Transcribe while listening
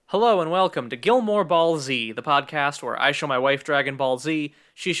Hello and welcome to Gilmore Ball Z, the podcast where I show my wife Dragon Ball Z,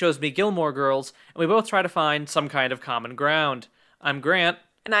 she shows me Gilmore Girls, and we both try to find some kind of common ground. I'm Grant.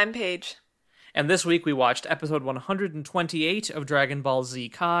 And I'm Paige. And this week we watched episode 128 of Dragon Ball Z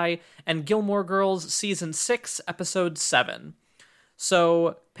Kai and Gilmore Girls Season 6, Episode 7.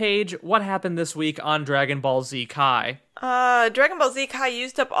 So, Paige, what happened this week on Dragon Ball Z Kai? Dragon Ball Z Kai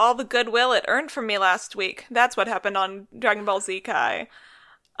used up all the goodwill it earned from me last week. That's what happened on Dragon Ball Z Kai.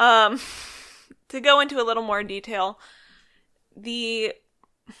 To go into a little more detail, the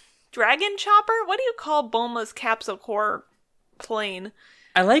Dragon Chopper? What do you call Bulma's capsule core plane?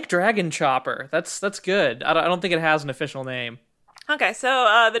 I like Dragon Chopper. That's good. I don't think it has an official name. Okay,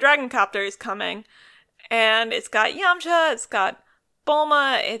 so the Dragon Copter is coming, and it's got Yamcha, it's got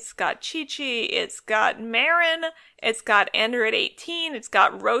Bulma, it's got Chi-Chi, it's got Marin, it's got Android 18, it's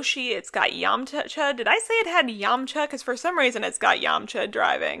got Roshi, it's got Yamcha. Did I say it had Yamcha? Because for some reason it's got Yamcha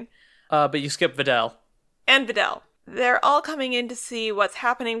driving. But you skipped Videl. And Videl. They're all coming in to see what's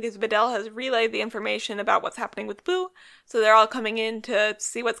happening because Videl has relayed the information about what's happening with Boo. So they're all coming in to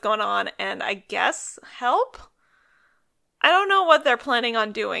see what's going on and I guess help? I don't know what they're planning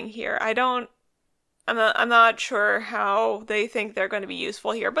on doing here. I'm not sure how they think they're going to be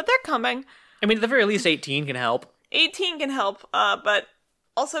useful here, but they're coming. I mean, at the very least, 18 can help. 18 can help, but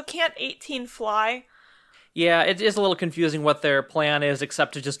also can't 18 fly? Yeah, it is a little confusing what their plan is,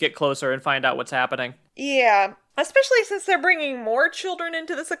 except to just get closer and find out what's happening. Yeah, especially since they're bringing more children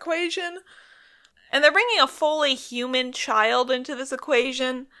into this equation. And they're bringing a fully human child into this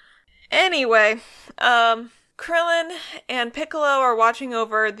equation. Anyway, Krillin and Piccolo are watching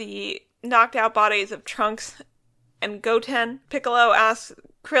over the knocked out bodies of Trunks and Goten. Piccolo asks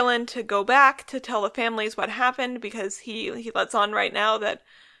Krillin to go back to tell the families what happened because he lets on right now that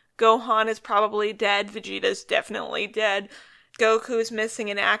Gohan is probably dead, Vegeta's definitely dead, Goku's missing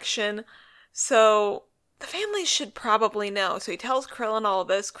in action, so the families should probably know. So he tells Krillin all of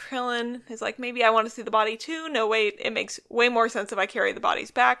this. Krillin is like, maybe I want to see the body too. No, wait, it makes way more sense if I carry the bodies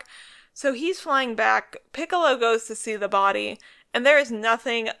back. So he's flying back. Piccolo goes to see the body, and there is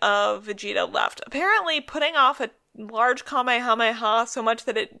nothing of Vegeta left. Apparently, putting off a large Kamehameha so much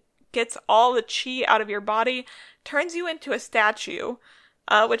that it gets all the chi out of your body turns you into a statue,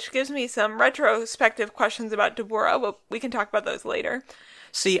 which gives me some retrospective questions about Dabura, but we can talk about those later.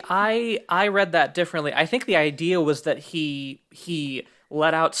 See, I read that differently. I think the idea was that he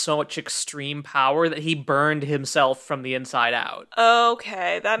let out so much extreme power that he burned himself from the inside out.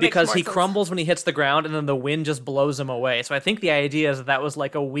 Okay, that makes because more he sense. crumbles when he hits the ground, and then the wind just blows him away. So I think the idea is that was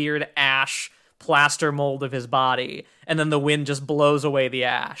like a weird ash plaster mold of his body, and then the wind just blows away the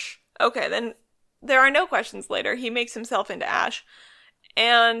ash. Okay, then there are no questions later. He makes himself into ash,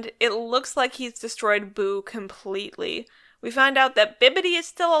 and it looks like he's destroyed Boo completely. We find out that Bibbidi is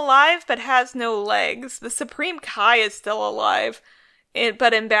still alive, but has no legs. The Supreme Kai is still alive,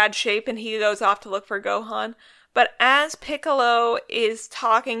 but in bad shape, and he goes off to look for Gohan. But as Piccolo is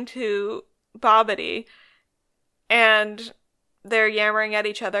talking to Babidi, and they're yammering at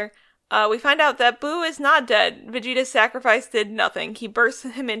each other, we find out that Boo is not dead. Vegeta's sacrifice did nothing. He bursts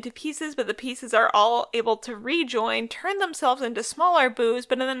him into pieces, but the pieces are all able to rejoin, turn themselves into smaller Boos,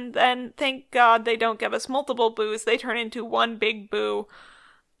 but then thank God they don't give us multiple Boos. They turn into one big Boo.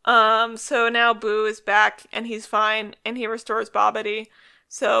 So now Boo is back, and he's fine, and he restores Babidi.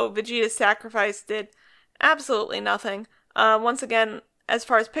 So Vegeta's sacrifice did absolutely nothing. Once again, as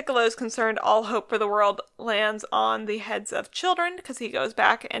far as Piccolo is concerned, all hope for the world lands on the heads of children, because he goes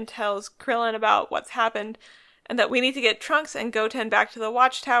back and tells Krillin about what's happened, and that we need to get Trunks and Goten back to the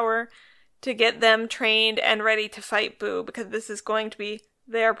Watchtower to get them trained and ready to fight Boo, because this is going to be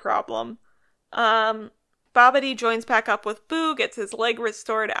their problem. Babidi joins back up with Boo, gets his leg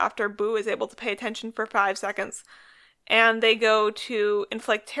restored after Boo is able to pay attention for 5 seconds. And they go to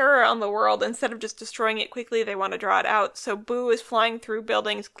inflict terror on the world. Instead of just destroying it quickly, they want to draw it out. So Boo is flying through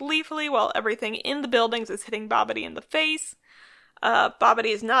buildings gleefully while everything in the buildings is hitting Babidi in the face.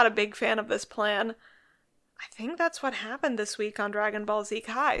 Babidi is not a big fan of this plan. I think that's what happened this week on Dragon Ball Z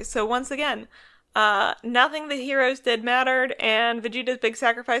Kai. So once again, nothing the heroes did mattered, and Vegeta's big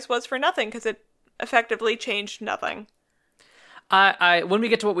sacrifice was for nothing because it effectively changed nothing. When we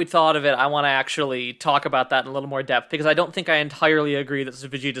get to what we thought of it, I want to actually talk about that in a little more depth, because I don't think I entirely agree that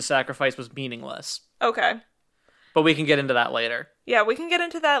Vegeta's sacrifice was meaningless. Okay. But we can get into that later. Yeah, we can get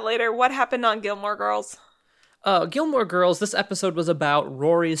into that later. What happened on Gilmore Girls? Gilmore Girls, this episode was about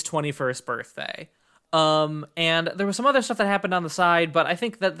Rory's 21st birthday. And there was some other stuff that happened on the side, but I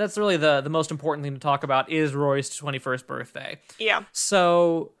think that's really the most important thing to talk about is Rory's 21st birthday. Yeah.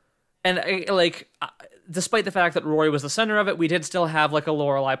 So And despite the fact that Rory was the center of it, we did still have like a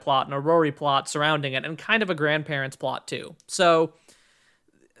Lorelai plot and a Rory plot surrounding it, and kind of a grandparents plot too. So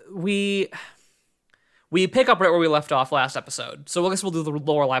we pick up right where we left off last episode. So I guess we'll do the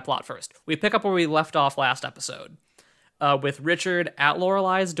Lorelai plot first. We pick up where we left off last episode, with Richard at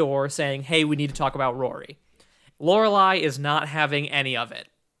Lorelai's door saying, "Hey, we need to talk about Rory." Lorelai is not having any of it.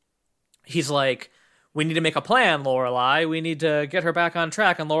 He's like, "We need to make a plan, Lorelai. We need to get her back on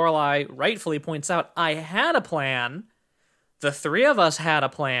track." And Lorelai rightfully points out, "I had a plan. The three of us had a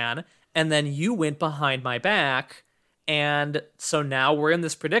plan, and then you went behind my back. And so now we're in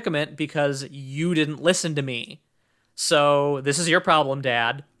this predicament because you didn't listen to me. So this is your problem,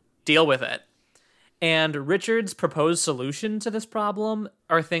 Dad. Deal with it." And Richard's proposed solution to this problem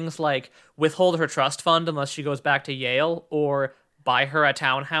are things like withhold her trust fund unless she goes back to Yale, or buy her a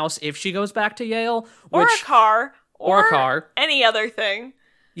townhouse if she goes back to Yale. Or a car. Or a car. Any other thing.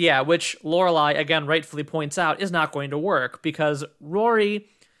 Yeah, which Lorelai, again, rightfully points out is not going to work because Rory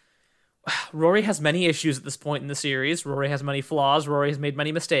has many issues at this point in the series. Rory has many flaws. Rory has made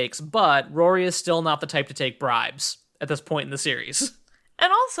many mistakes. But Rory is still not the type to take bribes at this point in the series.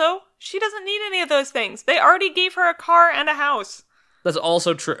 And also, she doesn't need any of those things. They already gave her a car and a house. That's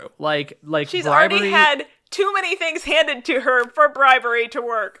also true. Like she's bribery, already had too many things handed to her for bribery to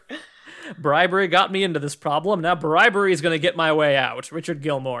work. Bribery got me into this problem. Now bribery is going to get my way out. Richard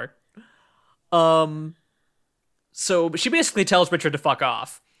Gilmore. So she basically tells Richard to fuck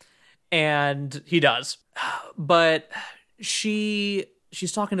off. And he does. But she's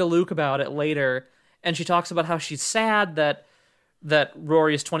talking to Luke about it later, and she talks about how she's sad that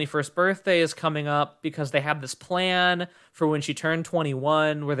Rory's 21st birthday is coming up because they had this plan for when she turned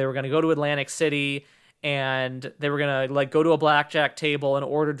 21 where they were going to go to Atlantic City and they were going to go to a blackjack table and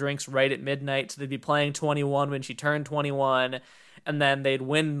order drinks right at midnight, so they'd be playing 21 when she turned 21, and then they'd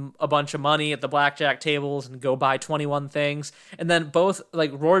win a bunch of money at the blackjack tables and go buy 21 things. And then both,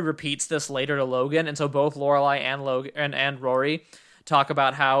 Rory repeats this later to Logan, and so both Lorelai and Rory talk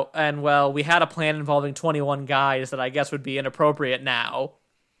about how, and well, we had a plan involving 21 guys that I guess would be inappropriate now.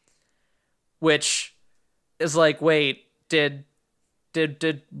 Which is wait, did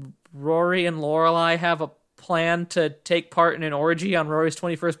Rory and Lorelai have a plan to take part in an orgy on Rory's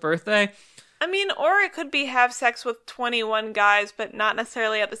 21st birthday? I mean, or it could be have sex with 21 guys, but not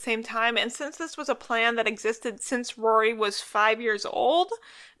necessarily at the same time. And since this was a plan that existed since Rory was 5 years old,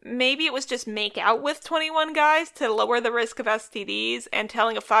 maybe it was just make out with 21 guys to lower the risk of STDs and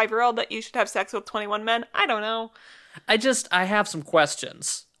telling a 5-year-old that you should have sex with 21 men. I don't know. I have some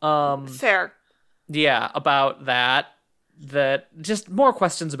questions. Fair. Yeah, about that. Just more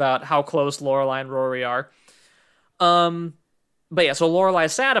questions about how close Lorelai and Rory are. But yeah, so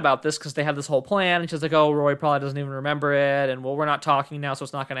Lorelai's sad about this because they have this whole plan, and she's like, "Oh, Rory probably doesn't even remember it, and well, we're not talking now, so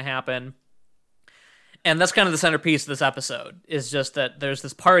it's not going to happen." And that's kind of the centerpiece of this episode, is just that there's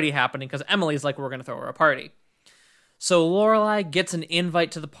this party happening because Emily's like, "We're going to throw her a party." So Lorelai gets an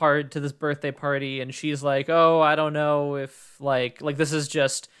invite to this birthday party, and she's like, "Oh, I don't know if like this is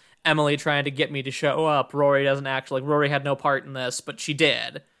just Emily trying to get me to show up. Rory doesn't actually Rory had no part in this, but she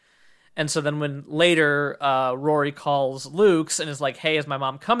did." And so then when later Rory calls Luke's and is like, "Hey, is my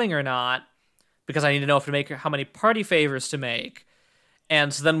mom coming or not? Because I need to know how many party favors to make."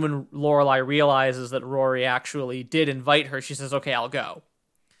 And so then when Lorelai realizes that Rory actually did invite her, she says, "Okay, I'll go."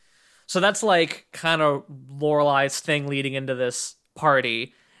 So that's kind of Lorelai's thing leading into this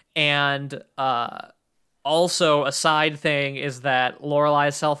party. And also a side thing is that Lorelai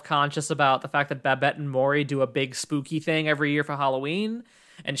is self-conscious about the fact that Babette and Maury do a big spooky thing every year for Halloween.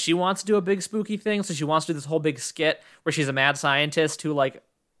 And she wants to do a big spooky thing, so she wants to do this whole big skit where she's a mad scientist who,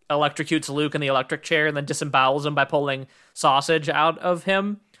 electrocutes Luke in the electric chair and then disembowels him by pulling sausage out of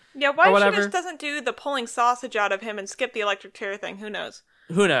him. Yeah, why she just doesn't do the pulling sausage out of him and skip the electric chair thing, who knows?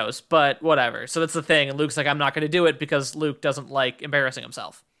 Who knows, but whatever. So that's the thing, and Luke's like, "I'm not going to do it," because Luke doesn't like embarrassing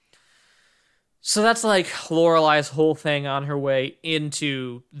himself. So that's Lorelai's whole thing on her way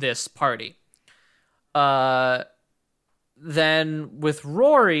into this party. Then with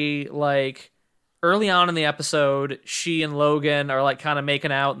Rory, early on in the episode, she and Logan are kind of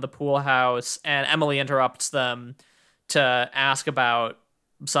making out in the pool house, and Emily interrupts them to ask about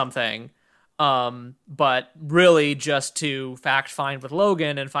something. But really just to fact find with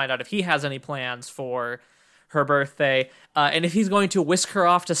Logan and find out if he has any plans for her birthday, and if he's going to whisk her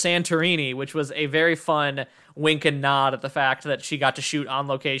off to Santorini, which was a very fun wink and nod at the fact that she got to shoot on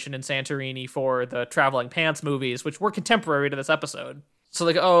location in Santorini for the Traveling Pants movies, which were contemporary to this episode. So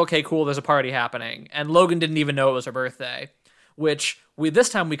oh, okay, cool, there's a party happening. And Logan didn't even know it was her birthday, which this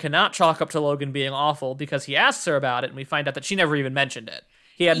time we cannot chalk up to Logan being awful because he asks her about it and we find out that she never even mentioned it.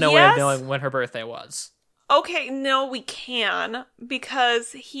 he had no way of Yes. knowing when her birthday was. Okay, no, we can,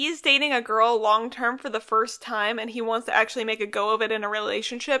 because he's dating a girl long-term for the first time, and he wants to actually make a go of it in a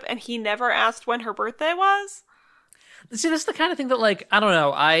relationship, and he never asked when her birthday was? See, this is the kind of thing that, like, I don't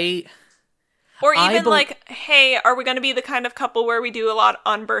know, Or even like, hey, are we going to be the kind of couple where we do a lot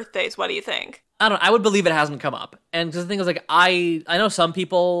on birthdays? What do you think? I would believe it hasn't come up. And the thing is, like, I know some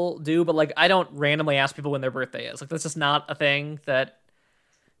people do, but, like, I don't randomly ask people when their birthday is. Like, that's just not a thing that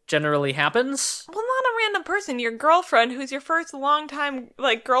generally happens. Well, not a random person. Your girlfriend, who's your first long-time,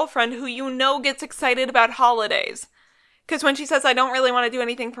 like, girlfriend who you know gets excited about holidays. Because when she says, I don't really want to do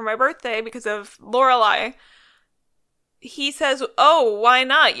anything for my birthday because of Lorelai, he says, oh, why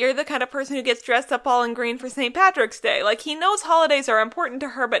not? You're the kind of person who gets dressed up all in green for St. Patrick's Day. Like, he knows holidays are important to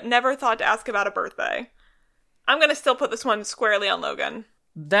her, but never thought to ask about a birthday. I'm going to still put this one squarely on Logan.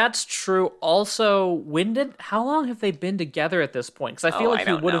 That's true. Also, how long have they been together at this point? Because I feel like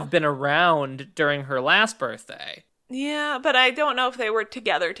he would have been around during her last birthday. Yeah, but I don't know if they were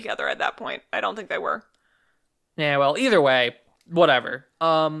together at that point. I don't think they were. Yeah, well, either way, whatever.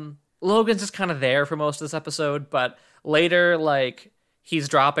 Logan's just kind of there for most of this episode, but later, like, he's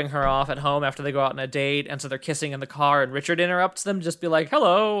dropping her off at home after they go out on a date, and so they're kissing in the car, and Richard interrupts them to just be like,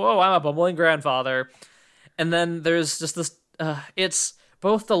 hello, oh, I'm a bumbling grandfather. And then there's just this, it's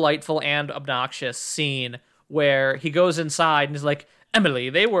both delightful and obnoxious scene where he goes inside and is like,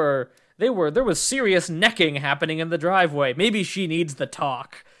 Emily, there was serious necking happening in the driveway. Maybe she needs the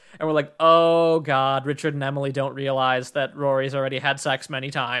talk. And we're like, oh god, Richard and Emily don't realize that Rory's already had sex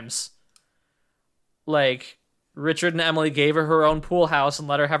many times. Like, Richard and Emily gave her own pool house and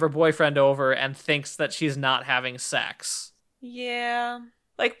let her have her boyfriend over and thinks that she's not having sex. Yeah.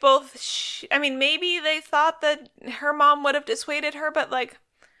 Like, maybe they thought that her mom would have dissuaded her, but, like,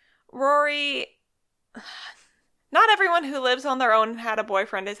 Rory... Not everyone who lives on their own and had a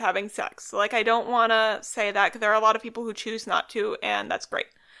boyfriend is having sex. Like, I don't want to say that, because there are a lot of people who choose not to, and that's great.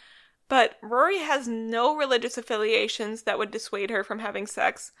 But Rory has no religious affiliations that would dissuade her from having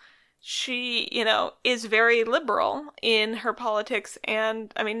sex. She, is very liberal in her politics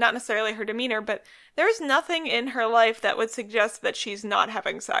and, not necessarily her demeanor, but there's nothing in her life that would suggest that she's not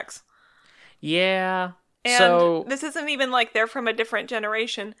having sex. Yeah. And this isn't even like they're from a different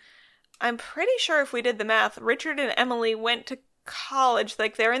generation. I'm pretty sure if we did the math, Richard and Emily went to college,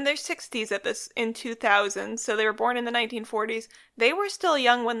 like they're in their 60s in 2000, so they were born in the 1940s. They were still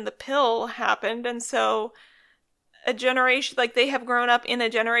young when the pill happened, and so a generation, like they have grown up in a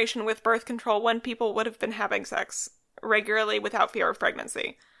generation with birth control when people would have been having sex regularly without fear of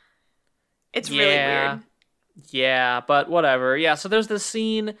pregnancy. It's really weird. Yeah, but whatever. Yeah, so there's this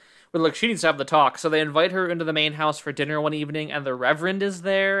scene where, look, she needs to have the talk. So they invite her into the main house for dinner one evening, and the Reverend is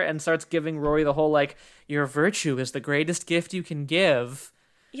there and starts giving Rory the whole, like, your virtue is the greatest gift you can give.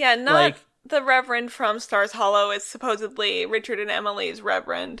 Yeah, not the Reverend from Stars Hollow. It's supposedly Richard and Emily's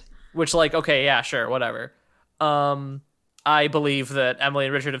Reverend. Which, like, okay, yeah, sure, whatever. I believe that Emily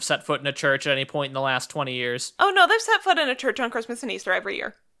and Richard have set foot in a church at any point in the last 20 years. Oh, no, they've set foot in a church on Christmas and Easter every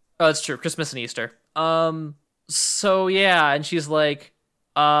year. Oh, that's true. Christmas and Easter. So yeah, and she's like,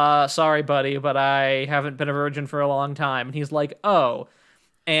 sorry, buddy, but I haven't been a virgin for a long time. And he's like, oh.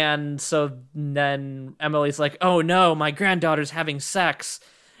 And so then Emily's like, oh no, my granddaughter's having sex.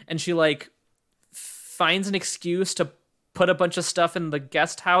 And she, like, finds an excuse to put a bunch of stuff in the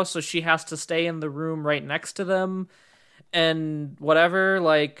guest house, so she has to stay in the room right next to them. And whatever,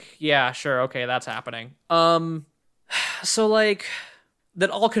 like, yeah, sure, okay, that's happening. So, like, that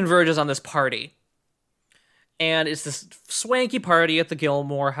all converges on this party. And it's this swanky party at the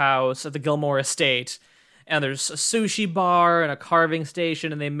Gilmore house, at the Gilmore estate. And there's a sushi bar and a carving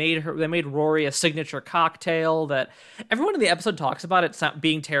station, and they made Rory a signature cocktail that everyone in the episode talks about it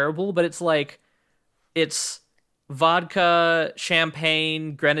being terrible, but it's like, it's vodka,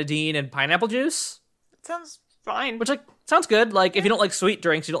 champagne, grenadine, and pineapple juice. It sounds fine. Which, like, sounds good. Like, if you don't like sweet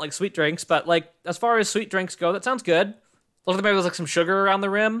drinks, you don't like sweet drinks. But, like, as far as sweet drinks go, that sounds good. Looks like maybe there's, like, some sugar around the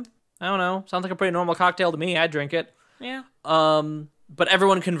rim. I don't know. Sounds like a pretty normal cocktail to me. I'd drink it. Yeah. But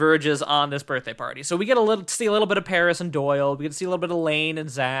everyone converges on this birthday party. So we get to see a little bit of Paris and Doyle. We get to see a little bit of Lane and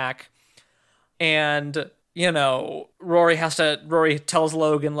Zach. And, Rory tells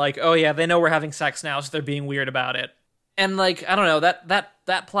Logan, like, oh yeah, they know we're having sex now, so they're being weird about it. And, like, I don't know,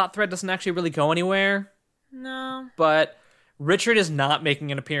 that plot thread doesn't actually really go anywhere. No. But Richard is not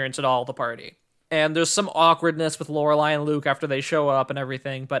making an appearance at all at the party. And there's some awkwardness with Lorelai and Luke after they show up and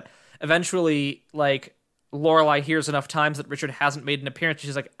everything, but eventually, like, Lorelai hears enough times that Richard hasn't made an appearance,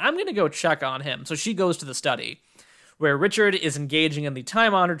 she's like, I'm gonna go check on him. So she goes to the study, where Richard is engaging in the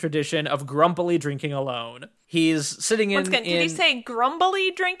time-honored tradition of grumpily drinking alone. He's sitting in... Once again, did he say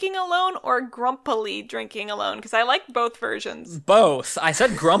grumbly drinking alone or grumpily drinking alone? Because I like both versions. Both. I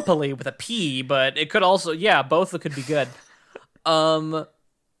said grumpily with a P, but it could also... Yeah, both could be good. And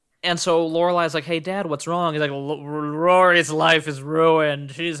so Lorelai's like, hey, Dad, what's wrong? He's like, Rory's life is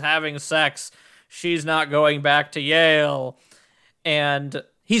ruined. She's having sex. She's not going back to Yale. And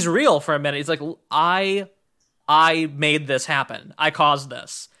he's real for a minute. He's like, I made this happen. I caused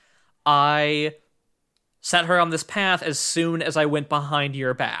this. I set her on this path as soon as I went behind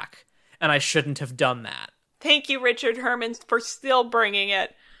your back. And I shouldn't have done that. Thank you, Richard Herman, for still bringing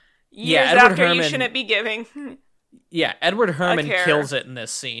it. Yeah, Years Edward after Herman, you shouldn't be giving. Yeah, Edward Herman kills it in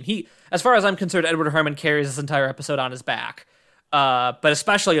this scene. He, as far as I'm concerned, Edward Herman carries this entire episode on his back. But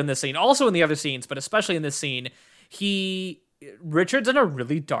especially in this scene, also in the other scenes, but especially in this scene, Richard's in a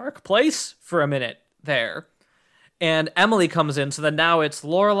really dark place for a minute there. And Emily comes in, so then now it's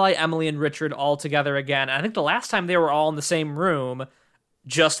Lorelai, Emily, and Richard all together again. And I think the last time they were all in the same room,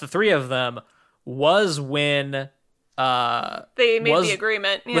 just the three of them, was when they made the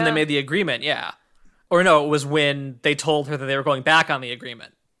agreement. Yeah. When they made the agreement, yeah. Or no, it was when they told her that they were going back on the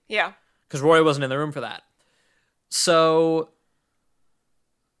agreement. Yeah. Because Rory wasn't in the room for that. So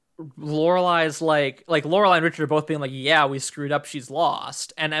Lorelai's like Lorelai and Richard are both being like, yeah, we screwed up, she's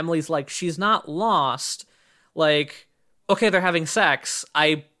lost. And Emily's like, she's not lost. Like, okay, they're having sex.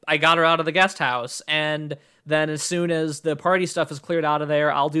 I got her out of the guest house, and then as soon as the party stuff is cleared out of there,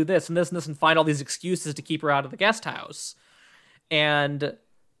 I'll do this and this and this and find all these excuses to keep her out of the guest house. And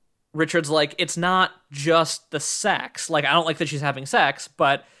Richard's like, it's not just the sex. Like, I don't like that she's having sex,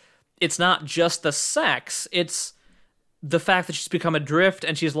 but it's not just the sex. It's the fact that she's become adrift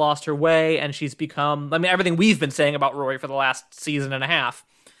and she's lost her way and she's become, I mean, everything we've been saying about Rory for the last season and a half.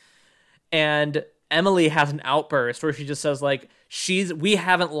 And Emily has an outburst where she just says, like, we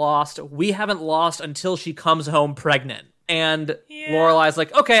haven't lost until she comes home pregnant. And Lorelai's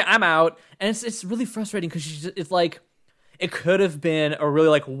like, okay, I'm out. And it's really frustrating because it's like, it could have been a really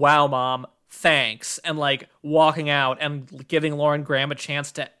like, wow, Mom, thanks. And like walking out and giving Lauren Graham a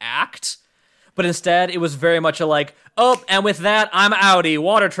chance to act. But instead, it was very much a like, oh, and with that, I'm outie,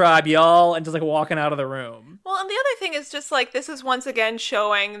 Water Tribe, y'all, and just like walking out of the room. Well, and the other thing is just like, this is once again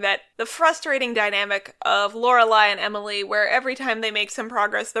showing that the frustrating dynamic of Lorelai and Emily, where every time they make some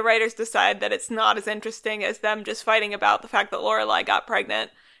progress, the writers decide that it's not as interesting as them just fighting about the fact that Lorelai got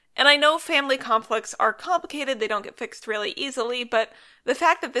pregnant. And I know family conflicts are complicated, they don't get fixed really easily, but the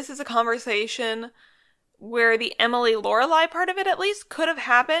fact that this is a conversation where the Emily-Lorelai part of it, at least, could have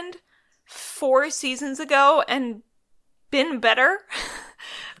happened 4 seasons ago and been better.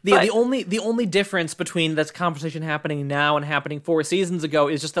 The only difference between this conversation happening now and happening 4 seasons ago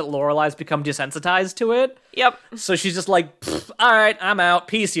is just that Lorelai's become desensitized to it. Yep. So she's just like, all right, I'm out,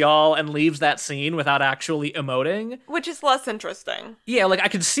 peace, y'all, and leaves that scene without actually emoting. Which is less interesting. Yeah, like I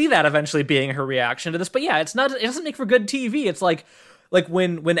could see that eventually being her reaction to this, but yeah, it doesn't make for good TV. It's like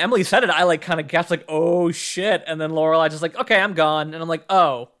when Emily said it, I like kind of gasped like, oh shit, and then Lorelai just like, okay, I'm gone, and I'm like,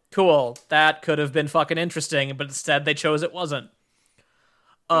 oh, cool, that could have been fucking interesting, but instead they chose it wasn't.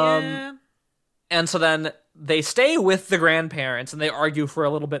 Yeah. And so then they stay with the grandparents and they argue for a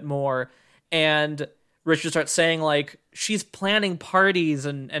little bit more. And Richard starts saying, like, she's planning parties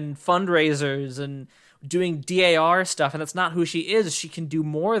and fundraisers and doing DAR stuff, and that's not who she is. She can do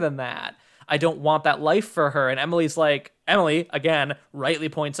more than that. I don't want that life for her. And Emily's like, Emily, again, rightly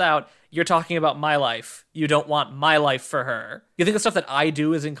points out, you're talking about my life. You don't want my life for her. You think the stuff that I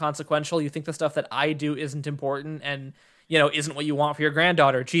do is inconsequential? You think the stuff that I do isn't important and, you know, isn't what you want for your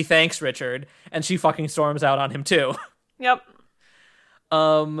granddaughter? Gee, thanks, Richard. And she fucking storms out on him, too. Yep.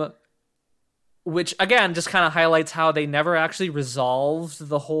 Which, again, just kind of highlights how they never actually resolved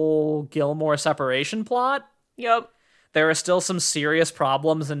the whole Gilmore separation plot. Yep. There are still some serious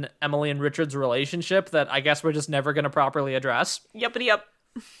problems in Emily and Richard's relationship that I guess we're just never going to properly address. Yep.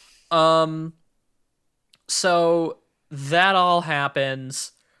 So that all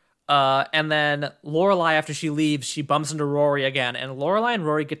happens. And then Lorelai, after she leaves, she bumps into Rory again, and Lorelai and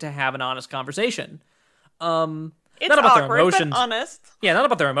Rory get to have an honest conversation. It's not about awkward, their emotions. But honest. Yeah, not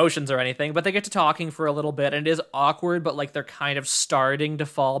about their emotions or anything, but they get to talking for a little bit, and it is awkward, but like they're kind of starting to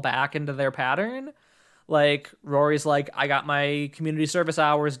fall back into their pattern. Like, Rory's like, I got my community service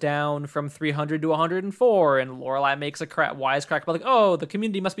hours down from 300 to 104, and Lorelai makes a wisecrack about like, oh, the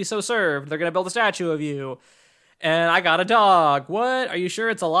community must be so served, they're gonna build a statue of you. And I got a dog. What? Are you sure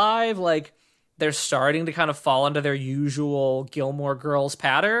it's alive? Like, they're starting to kind of fall into their usual Gilmore Girls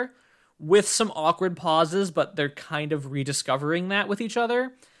patter with some awkward pauses, but they're kind of rediscovering that with each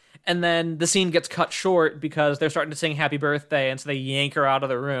other. And then the scene gets cut short because they're starting to sing happy birthday, and so they yank her out of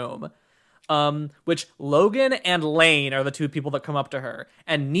the room. which Logan and Lane are the two people that come up to her,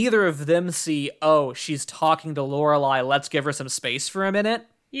 and neither of them see, oh, she's talking to Lorelai, let's give her some space for a minute.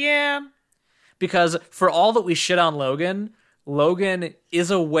 Yeah. Because for all that we shit on Logan, Logan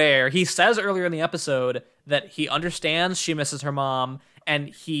is aware, he says earlier in the episode that he understands she misses her mom, and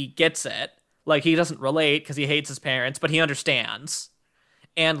he gets it. Like, he doesn't relate because he hates his parents, but he understands.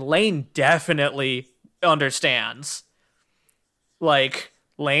 And Lane definitely understands. Like,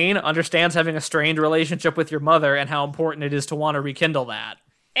 Lane understands having a strained relationship with your mother and how important it is to want to rekindle that.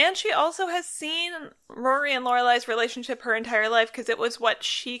 And she also has seen Rory and Lorelai's relationship her entire life because it was what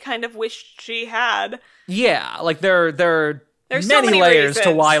she kind of wished she had. Yeah, like there's so many layers reasons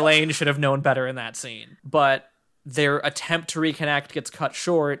to why Lane should have known better in that scene. But their attempt to reconnect gets cut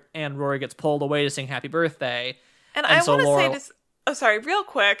short, and Rory gets pulled away to sing Happy Birthday. And I want to say this, real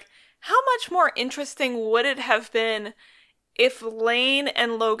quick. How much more interesting would it have been if Lane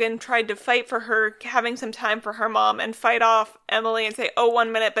and Logan tried to fight for her, having some time for her mom, and fight off Emily and say, oh,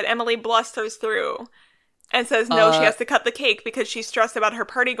 1 minute, but Emily blusters through and says no, she has to cut the cake because she's stressed about her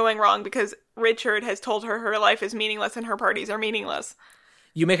party going wrong because Richard has told her her life is meaningless and her parties are meaningless.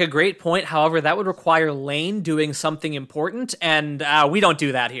 You make a great point. However, that would require Lane doing something important, and we don't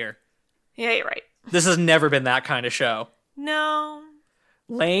do that here. Yeah, you're right. This has never been that kind of show. No.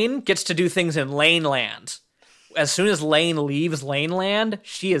 Lane gets to do things in Lane Land. As soon as Lane leaves Lane Land,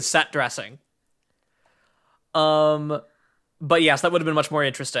 she is set dressing. But yes, that would have been much more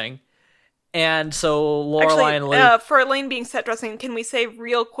interesting. And so Lorelai and Luke... for Lane being set dressing, can we say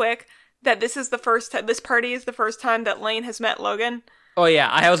real quick that this party is the first time that Lane has met Logan? Oh yeah,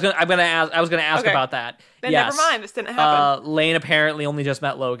 I was gonna ask Okay. about that. Then yes. never mind, this didn't happen. Lane apparently only just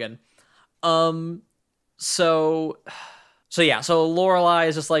met Logan. So Lorelai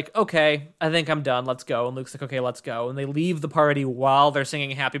is just like, okay, I think I'm done, let's go. And Luke's like, okay, let's go. And they leave the party while they're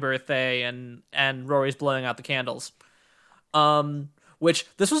singing Happy Birthday and Rory's blowing out the candles. Which,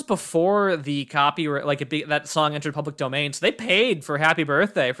 this was before the copyright, that song entered public domain, so they paid for Happy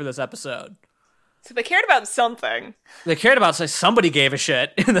Birthday for this episode. So they cared about something. They cared about, somebody gave a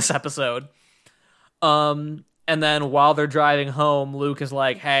shit in this episode. And then while they're driving home, Luke is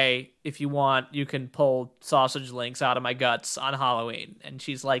like, hey, if you want, you can pull sausage links out of my guts on Halloween. And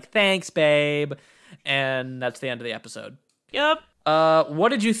she's like, thanks, babe. And that's the end of the episode. Yep. What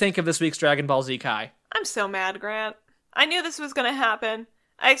did you think of this week's Dragon Ball Z Kai? I'm so mad, Grant. I knew this was going to happen.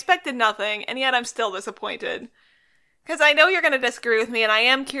 I expected nothing, and yet I'm still disappointed. Because I know you're going to disagree with me, and I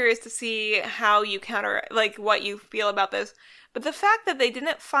am curious to see how you what you feel about this. But the fact that they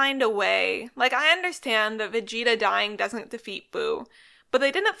didn't find a way, I understand that Vegeta dying doesn't defeat Buu, but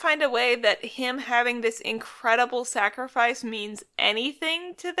they didn't find a way that him having this incredible sacrifice means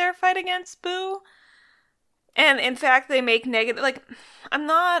anything to their fight against Buu. And in fact, they make negative, I'm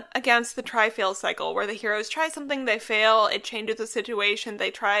not against the try-fail cycle, where the heroes try something, they fail, it changes the situation, they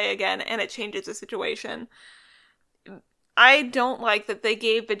try again, and it changes the situation. I don't like that they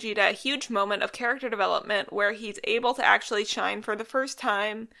gave Vegeta a huge moment of character development where he's able to actually shine for the first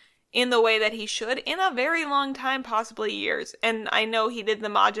time in the way that he should in a very long time, possibly years. And I know he did the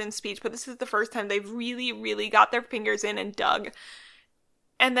Majin speech, but this is the first time they've really, really got their fingers in and dug.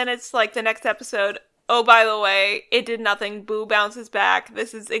 And then it's the next episode, oh, by the way, it did nothing. Buu bounces back.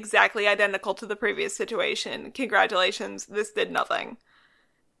 This is exactly identical to the previous situation. Congratulations, this did nothing.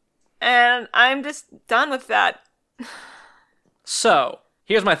 And I'm just done with that. So,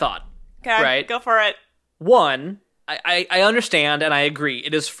 here's my thought. Okay, right? Go for it. One, I understand and I agree.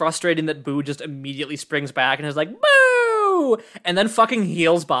 It is frustrating that Buu just immediately springs back and is like, boo! And then fucking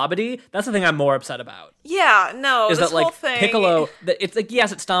heals Babidi. That's the thing I'm more upset about. Yeah, no, is this that, whole thing... Piccolo, it's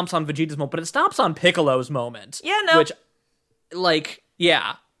yes, it stomps on Vegeta's moment, but it stomps on Piccolo's moment. Yeah, no. Which,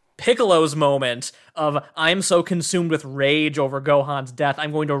 Piccolo's moment of, I'm so consumed with rage over Gohan's death,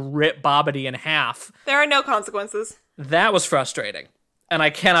 I'm going to rip Babidi in half. There are no consequences. That was frustrating, and I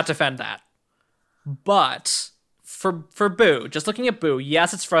cannot defend that. But for Buu, just looking at Buu,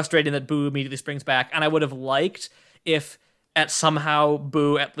 yes, it's frustrating that Buu immediately springs back, and I would have liked if somehow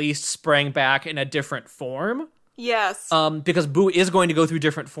Buu at least sprang back in a different form. Yes. Because Buu is going to go through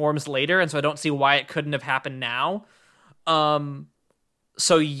different forms later, and so I don't see why it couldn't have happened now.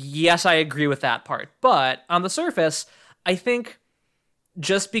 So yes, I agree with that part. But on the surface, I think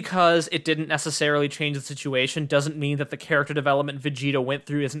just because it didn't necessarily change the situation doesn't mean that the character development Vegeta went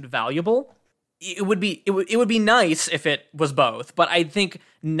through isn't valuable. It would be nice if it was both, but I think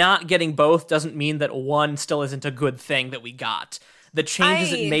not getting both doesn't mean that one still isn't a good thing that we got. The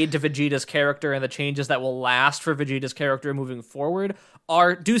changes it made to Vegeta's character and the changes that will last for Vegeta's character moving forward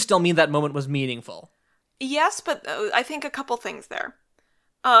do still mean that moment was meaningful. Yes, but I think a couple things there.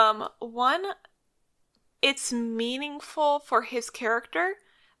 One, it's meaningful for his character,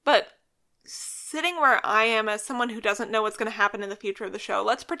 but sitting where I am as someone who doesn't know what's going to happen in the future of the show,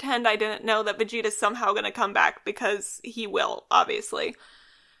 let's pretend I didn't know that Vegeta's somehow going to come back, because he will, obviously.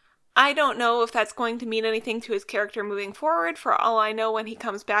 I don't know if that's going to mean anything to his character moving forward. For all I know, when he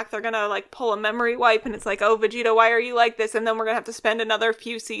comes back, they're going to, like, pull a memory wipe, and it's like, oh, Vegeta, why are you like this? And then we're going to have to spend another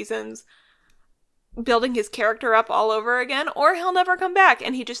few seasons building his character up all over again, or he'll never come back,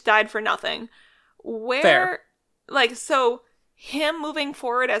 and he just died for nothing. Fair. Like, so him moving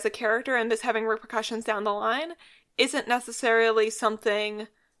forward as a character and this having repercussions down the line isn't necessarily something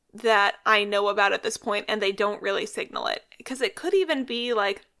that I know about at this point, and they don't really signal it. Because it could even be,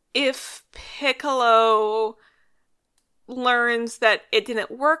 like, if Piccolo learns that it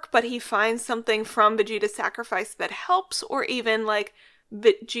didn't work, but he finds something from Vegeta's sacrifice that helps, or even, like,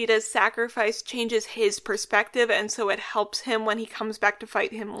 Vegeta's sacrifice changes his perspective, and so it helps him when he comes back to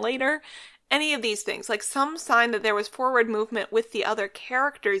fight him later. Any of these things, like some sign that there was forward movement with the other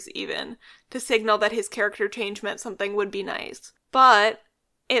characters even, to signal that his character change meant something, would be nice. But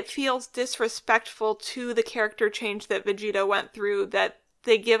it feels disrespectful to the character change that Vegeta went through that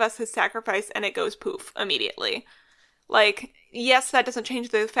they give us his sacrifice and it goes poof immediately. Like, yes, that doesn't change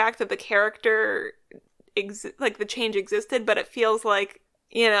the fact that the character, the change existed, but it feels like,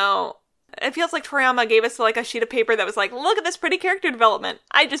 it feels like Toriyama gave us, like, a sheet of paper that was like, look at this pretty character development.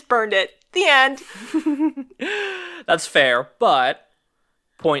 I just burned it. The end. That's fair, but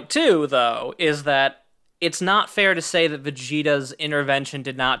point 2, though, is that it's not fair to say that Vegeta's intervention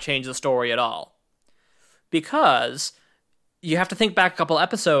did not change the story at all. Because you have to think back a couple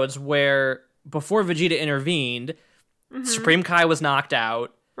episodes where, before Vegeta intervened, Supreme Kai was knocked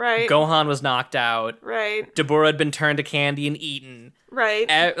out. Right. Gohan was knocked out. Right. Dabura had been turned to candy and eaten. Right.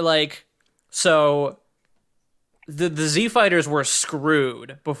 So the Z Fighters were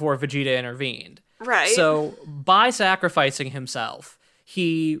screwed before Vegeta intervened. Right. So by sacrificing himself,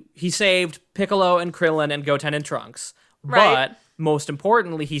 he saved Piccolo and Krillin and Goten and Trunks. Right. But most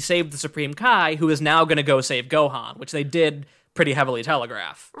importantly, he saved the Supreme Kai, who is now going to go save Gohan, which they did pretty heavily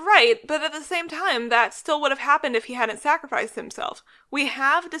telegraph. Right, but at the same time, that still would have happened if he hadn't sacrificed himself. We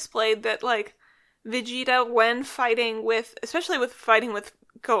have displayed that, like, Vegeta, when fighting with, especially with fighting with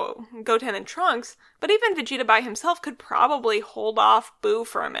Goten and Trunks, but even Vegeta by himself could probably hold off Buu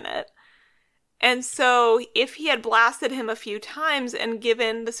for a minute. And so, if he had blasted him a few times and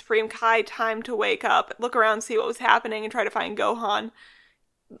given the Supreme Kai time to wake up, look around, see what was happening, and try to find Gohan,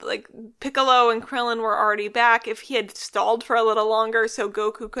 like, Piccolo and Krillin were already back. If he had stalled for a little longer so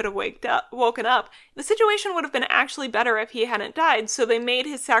Goku could have woken up, the situation would have been actually better if he hadn't died, so they made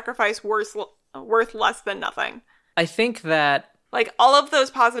his sacrifice worth less than nothing. I think that, like, all of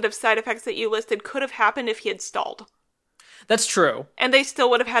those positive side effects that you listed could have happened if he had stalled. that's true. And they still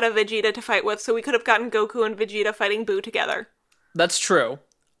would have had a Vegeta to fight with, so we could have gotten Goku and Vegeta fighting Buu together. That's true.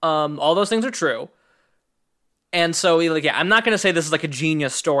 All those things are true. And so, I'm not going to say this is like a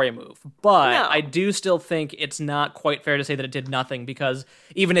genius story move, but No. I do still think it's not quite fair to say that it did nothing, because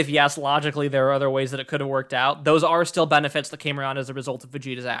even if, yes, logically there are other ways that it could have worked out, those are still benefits that came around as a result of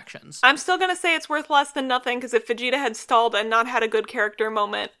Vegeta's actions. I'm still gonna say it's worth less than nothing, because if Vegeta had stalled and not had a good character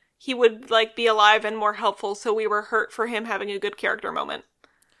moment, he would, like, be alive and more helpful, so we were hurt for him having a good character moment.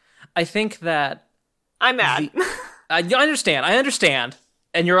 I think that... I'm mad. I understand.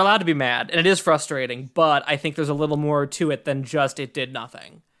 And you're allowed to be mad, and it is frustrating, but I think there's a little more to it than just it did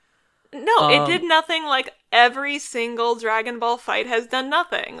nothing. No, it did nothing. Like, every single Dragon Ball fight has done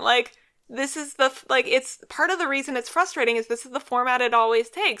nothing. Like, this is it's part of the reason it's frustrating is this is the format it always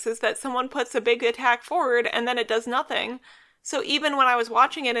takes, is that someone puts a big attack forward and then it does nothing. So even when I was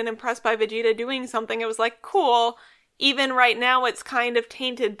watching it and impressed by Vegeta doing something, it was like, cool. Even right now, it's kind of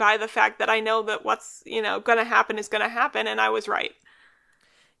tainted by the fact that I know that what's, gonna happen is gonna happen, and I was right.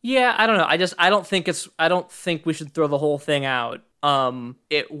 Yeah, I don't know. I don't think we should throw the whole thing out.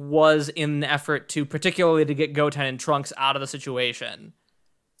 It was in an effort particularly to get Goten and Trunks out of the situation.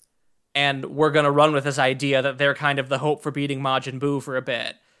 And we're gonna run with this idea that they're kind of the hope for beating Majin Buu for a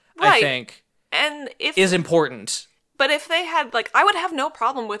bit. Right. I think. And is important. But if they had, I would have no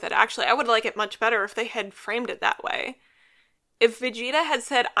problem with it, actually. I would like it much better if they had framed it that way. If Vegeta had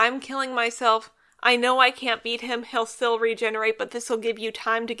said, I'm killing myself, I know I can't beat him, he'll still regenerate, but this will give you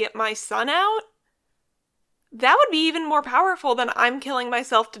time to get my son out, that would be even more powerful than I'm killing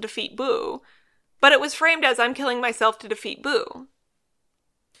myself to defeat Buu. But it was framed as I'm killing myself to defeat Buu.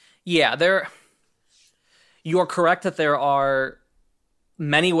 Yeah, you're correct that there are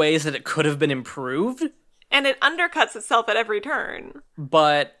many ways that it could have been improved. And it undercuts itself at every turn.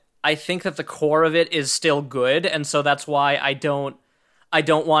 But I think that the core of it is still good, and so that's why I don't I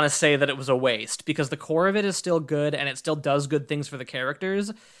don't want to say that it was a waste, because the core of it is still good and it still does good things for the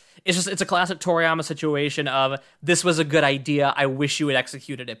characters. It's a classic Toriyama situation of, this was a good idea, I wish you had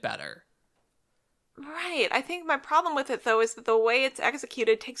executed it better. Right. I think my problem with it, though, is that the way it's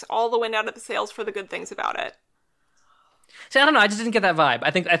executed takes all the wind out of the sails for the good things about it. See, I don't know, I just didn't get that vibe. I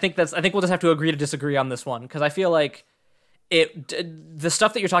think we'll just have to agree to disagree on this one, because I feel like the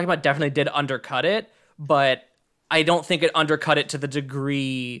stuff that you're talking about definitely did undercut it, but I don't think it undercut it to the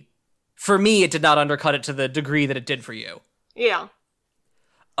degree... For me, it did not undercut it to the degree that it did for you. Yeah.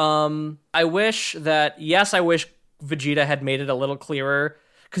 I wish Vegeta had made it a little clearer,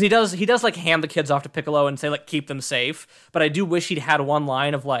 because he does like hand the kids off to Piccolo and say like keep them safe, but I do wish he'd had one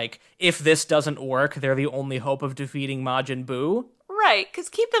line of like, if this doesn't work, they're the only hope of defeating Majin Buu. Right, because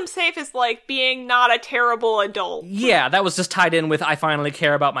keep them safe is like being not a terrible adult. Yeah, that was just tied in with I finally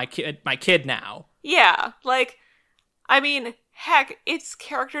care about my kid now. Yeah, like, I mean, heck, it's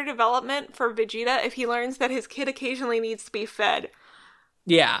character development for Vegeta if he learns that his kid occasionally needs to be fed.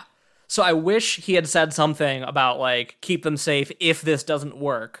 Yeah. So I wish he had said something about, like, keep them safe if this doesn't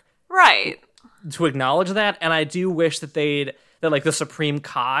work. Right. To acknowledge that, and I do wish that that the Supreme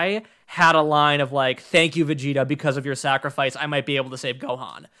Kai had a line of, like, thank you, Vegeta, because of your sacrifice, I might be able to save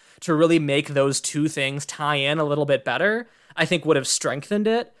Gohan. To really make those two things tie in a little bit better, I think would have strengthened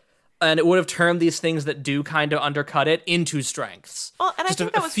it, and it would have turned these things that do kind of undercut it into strengths. Well, and just I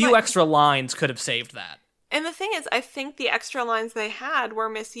think that was a few extra lines could have saved that. And the thing is, I think the extra lines they had were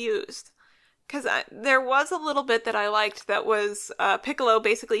misused. Because there was a little bit that I liked that was Piccolo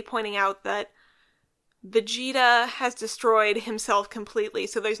basically pointing out that Vegeta has destroyed himself completely,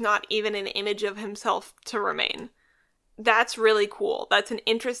 so there's not even an image of himself to remain. That's really cool. That's an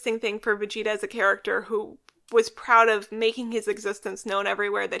interesting thing for Vegeta as a character who was proud of making his existence known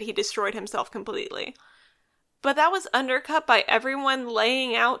everywhere that he destroyed himself completely. But that was undercut by everyone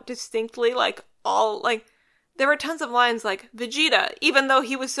laying out distinctly, there were tons of lines like, Vegeta, even though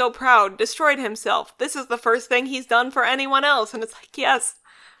he was so proud, destroyed himself. This is the first thing he's done for anyone else. And it's like, yes,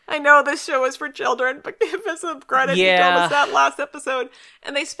 I know this show is for children, but give us some credit. You told us that last episode.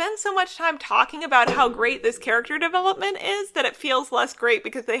 And they spend so much time talking about how great this character development is that it feels less great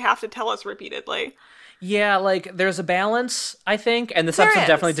because they have to tell us repeatedly. Yeah, like, there's a balance, I think, and this episode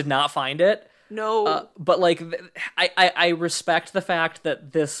definitely did not find it. No. But, like, I respect the fact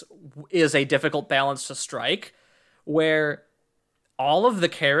that this is a difficult balance to strike, where all of the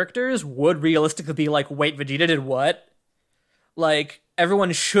characters would realistically be like, wait, Vegeta did what? Like,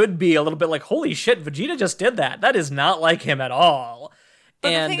 everyone should be a little bit like, holy shit, Vegeta just did that. That is not like him at all. But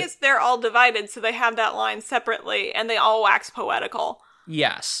the thing is, they're all divided, so they have that line separately, and they all wax poetical.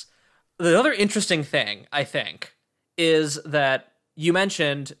 Yes. The other interesting thing, I think, is that you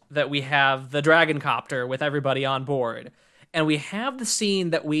mentioned that we have the Dragon Copter with everybody on board, and we have the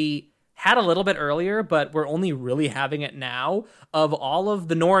scene that we had a little bit earlier, but we're only really having it now, of all of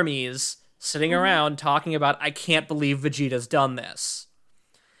the normies sitting around talking about, I can't believe Vegeta's done this.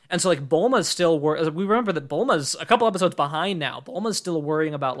 And so, like, Bulma's still we remember that Bulma's a couple episodes behind now. Bulma's still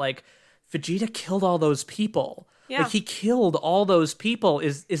worrying about, like, Vegeta killed all those people. Yeah. Like, he killed all those people.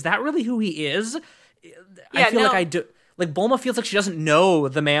 Is that really who he is? I feel like I do. Like, Bulma feels like she doesn't know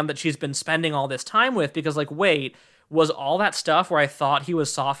the man that she's been spending all this time with, because, like, wait, was all that stuff where I thought he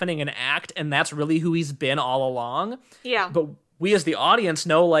was softening an act, and that's really who he's been all along? Yeah. But we as the audience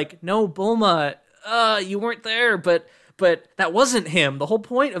know, like, no, Bulma, you weren't there, but that wasn't him. The whole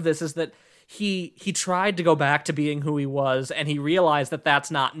point of this is that he tried to go back to being who he was, and he realized that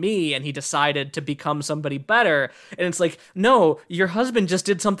that's not me, and he decided to become somebody better. And it's like, no, your husband just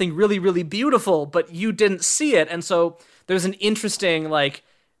did something really, really beautiful, but you didn't see it. And so there's an interesting, like...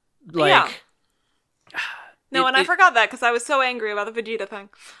 Yeah. No, I forgot that, because I was so angry about the Vegeta thing.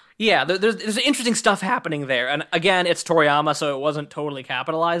 Yeah, there's interesting stuff happening there. And again, it's Toriyama, so it wasn't totally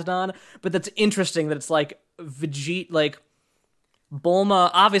capitalized on. But that's interesting that it's like Vegeta, like... Bulma,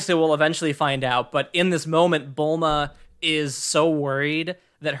 obviously we'll eventually find out, but in this moment, Bulma is so worried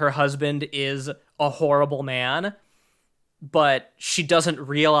that her husband is a horrible man, but she doesn't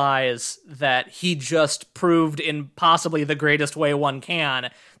realize that he just proved in possibly the greatest way one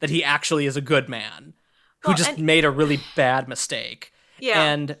can that he actually is a good man, who just made a really bad mistake. Yeah.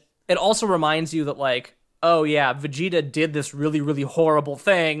 And it also reminds you that, like, oh yeah, Vegeta did this really, really horrible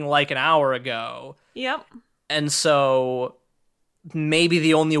thing like an hour ago. Yep. And so... maybe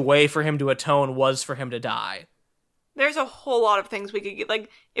the only way for him to atone was for him to die. There's a whole lot of things we could get. Like,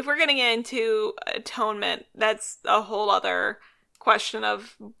 if we're getting into atonement, that's a whole other question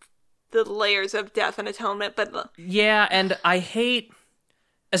of the layers of death and atonement. But yeah, and I hate...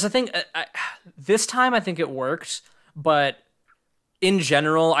 as a thing, this time I think it worked, but in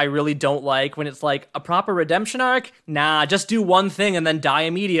general, I really don't like when it's like a proper redemption arc. Nah, just do one thing and then die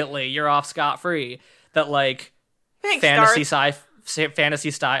immediately. You're off scot-free. That like Thanks, fantasy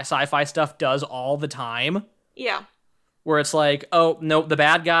sci-fi stuff does all the time. Yeah. Where it's like, oh, no, the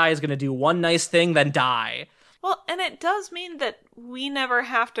bad guy is going to do one nice thing, then die. Well, and it does mean that we never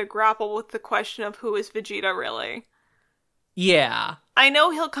have to grapple with the question of who is Vegeta really. Yeah. I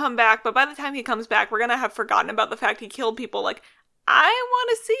know he'll come back, but by the time he comes back, we're going to have forgotten about the fact he killed people. Like, I want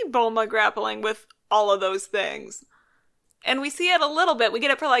to see Bulma grappling with all of those things. And we see it a little bit. We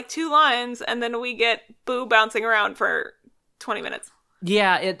get it for like 2 lines, and then we get Boo bouncing around for 20 minutes.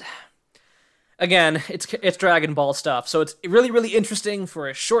 Yeah, Again, it's Dragon Ball stuff, so it's really, really interesting for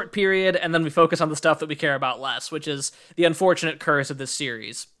a short period, and then we focus on the stuff that we care about less, which is the unfortunate curse of this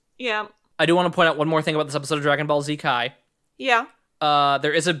series. Yeah. I do want to point out one more thing about this episode of Dragon Ball Z Kai. Yeah.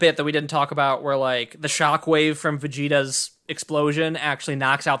 There is a bit that we didn't talk about where, like, the shockwave from Vegeta's explosion actually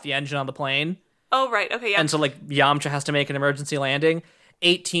knocks out the engine on the plane. Oh, right. Okay, yeah. And so, like, Yamcha has to make an emergency landing.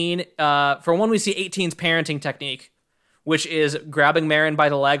 18, for one, we see 18's parenting technique, which is grabbing Marin by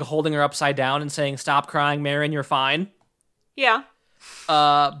the leg, holding her upside down, and saying, "Stop crying, Marin, you're fine." Yeah.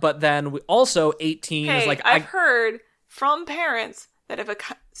 But then we also, 18 is like... I've heard from parents that if a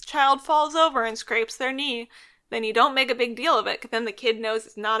child falls over and scrapes their knee, then you don't make a big deal of it, because then the kid knows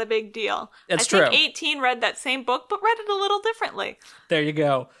it's not a big deal. It's true. I think 18 read that same book, but read it a little differently. There you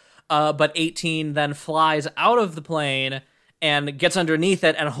go. But 18 then flies out of the plane and gets underneath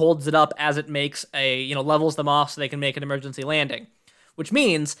it and holds it up as it makes levels them off so they can make an emergency landing. Which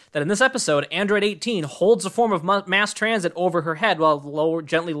means that in this episode, Android 18 holds a form of mass transit over her head while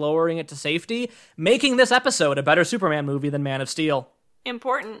gently lowering it to safety, making this episode a better Superman movie than Man of Steel.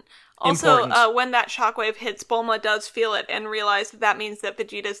 Important. Also, when that shockwave hits, Bulma does feel it and realize that means that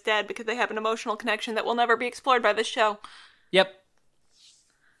Vegeta's dead because they have an emotional connection that will never be explored by this show. Yep.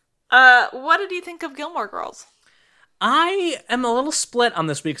 What did you think of Gilmore Girls? I am a little split on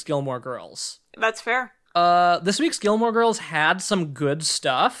this week's Gilmore Girls. That's fair. This week's Gilmore Girls had some good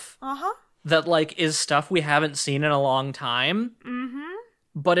stuff. Uh-huh. That, like, is stuff we haven't seen in a long time. Mm-hmm.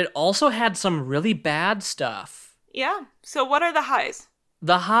 But it also had some really bad stuff. Yeah. So what are the highs?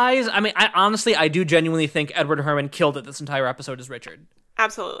 The highs, I mean, I do genuinely think Edward Herrmann killed it this entire episode as Richard.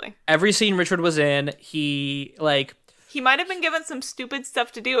 Absolutely. Every scene Richard was in, he might have been given some stupid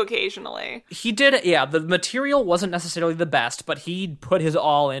stuff to do occasionally. He did, yeah. The material wasn't necessarily the best, but he put his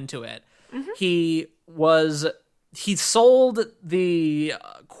all into it. Mm-hmm. He sold the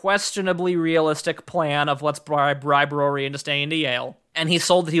questionably realistic plan of let's bribe Rory into staying to Yale. And he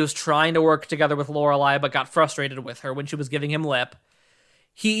sold that he was trying to work together with Lorelai, but got frustrated with her when she was giving him lip.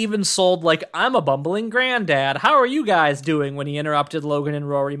 He even sold, like, I'm a bumbling granddad. How are you guys doing? When he interrupted Logan and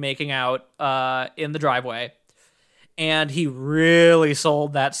Rory making out in the driveway. And he really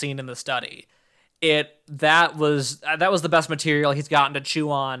sold that scene in the study. That was the best material he's gotten to chew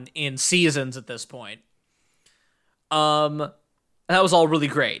on in seasons at this point. That was all really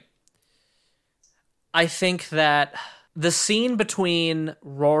great. I think that the scene between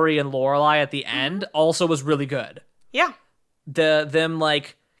Rory and Lorelai at the end also was really good. Yeah. Them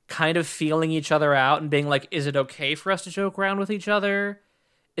like kind of feeling each other out and being like, is it okay for us to joke around with each other?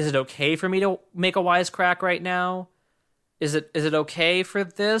 Is it okay for me to make a wisecrack right now? Is it okay for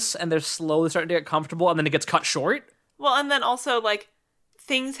this? And they're slowly starting to get comfortable, and then it gets cut short. Well, and then also, like,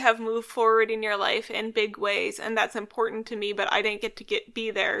 things have moved forward in your life in big ways, and that's important to me, but I didn't get to be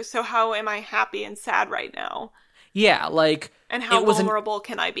there. So how am I happy and sad right now? Yeah, like... And how vulnerable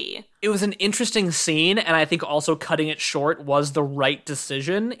can I be? It was an interesting scene, and I think also cutting it short was the right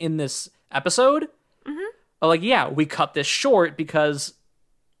decision in this episode. Mm-hmm. But, like, yeah, we cut this short because...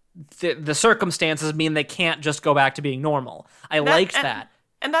 The circumstances mean they can't just go back to being normal. I liked that.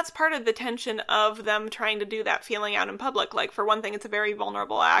 And that's part of the tension of them trying to do that feeling out in public. Like, for one thing, it's a very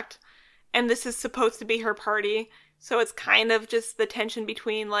vulnerable act. And this is supposed to be her party. So it's kind of just the tension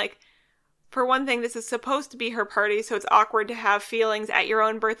between, like, for one thing, this is supposed to be her party. So it's awkward to have feelings at your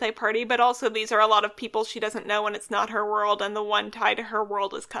own birthday party. But also, these are a lot of people she doesn't know, and it's not her world. And the one tie to her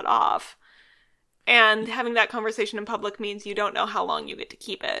world is cut off. And having that conversation in public means you don't know how long you get to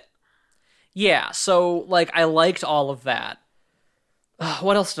keep it. Yeah, so, like, I liked all of that.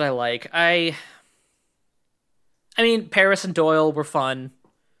 What else did I like? I mean, Paris and Doyle were fun.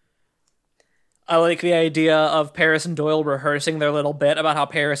 I like the idea of Paris and Doyle rehearsing their little bit about how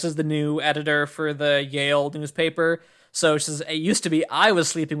Paris is the new editor for the Yale newspaper. So she says, it used to be I was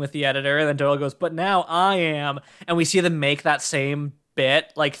sleeping with the editor, and then Doyle goes, but now I am. And we see them make that same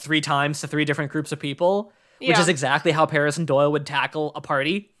bit like 3 times to 3 different groups of people, which is exactly how Paris and Doyle would tackle a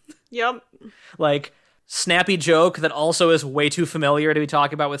party. Yep. Like, snappy joke that also is way too familiar to be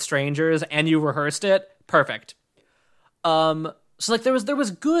talking about with strangers, and you rehearsed it, perfect. So like there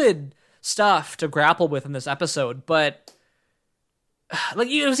was good stuff to grapple with in this episode, but like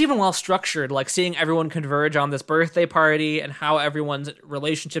it was even well structured, like seeing everyone converge on this birthday party and how everyone's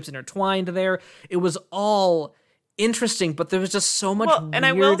relationships intertwined there. It was all interesting, but there was just so much weird... And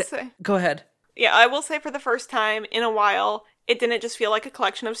I will say... Go ahead. Yeah, I will say for the first time in a while, it didn't just feel like a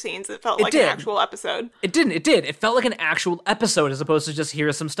collection of scenes. It felt like an actual episode. It didn't. It did. It felt like an actual episode as opposed to just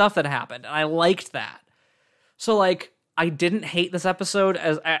here's some stuff that happened. And I liked that. So, like, I didn't hate this episode.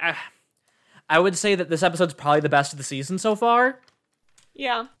 As I would say that this episode's probably the best of the season so far.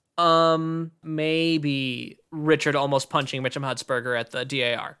 Yeah. Maybe Richard almost punching Mitchum Hudspurger at the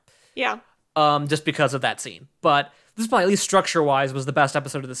DAR. Yeah. Just because of that scene. But this probably, at least structure-wise, was the best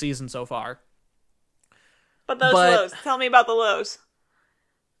episode of the season so far. But those lows. Tell me about the lows.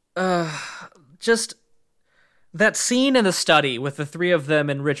 Just that scene in the study with the three of them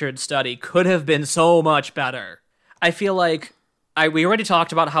in Richard's study could have been so much better. I feel like we already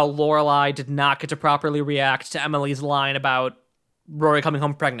talked about how Lorelai did not get to properly react to Emily's line about Rory coming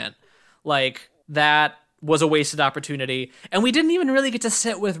home pregnant. Like, that was a wasted opportunity. And we didn't even really get to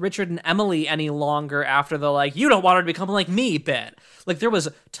sit with Richard and Emily any longer after the, like, you don't want her to become like me bit. Like, there was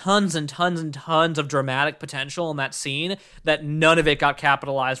tons and tons and tons of dramatic potential in that scene that none of it got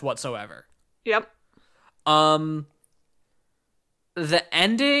capitalized whatsoever. Yep. The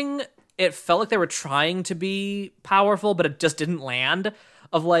ending, it felt like they were trying to be powerful, but it just didn't land.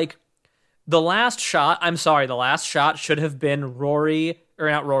 Of, like, the last shot should have been Lorelai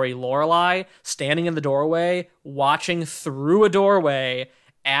standing in the doorway, watching through a doorway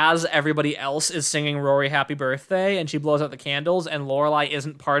as everybody else is singing Rory happy birthday, and she blows out the candles, and Lorelai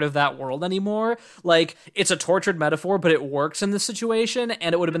isn't part of that world anymore. Like, it's a tortured metaphor, but it works in this situation,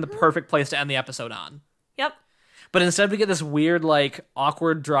 and it would have been the perfect place to end the episode on. Yep. But instead we get this weird, like,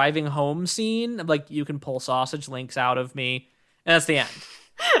 awkward driving home scene, like, you can pull sausage links out of me, and that's the end.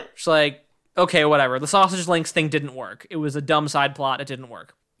 It's like, okay, whatever. The sausage links thing didn't work. It was a dumb side plot. It didn't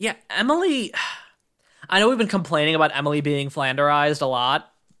work. Yeah, Emily... I know we've been complaining about Emily being Flanderized a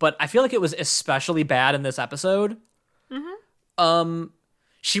lot, but I feel like it was especially bad in this episode. Mm-hmm.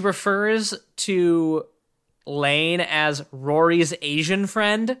 She refers to Lane as Rory's Asian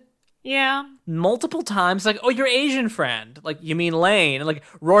friend. Yeah. Multiple times, like, oh, your Asian friend. Like, you mean Lane. And, like,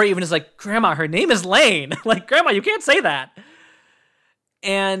 Rory even is like, Grandma, her name is Lane. Like, Grandma, you can't say that.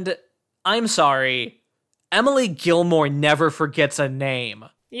 And... I'm sorry, Emily Gilmore never forgets a name.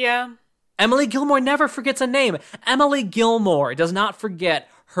 Yeah. Emily Gilmore never forgets a name. Emily Gilmore does not forget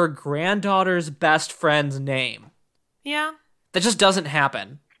her granddaughter's best friend's name. Yeah. That just doesn't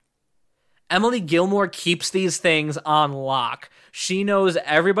happen. Emily Gilmore keeps these things on lock. She knows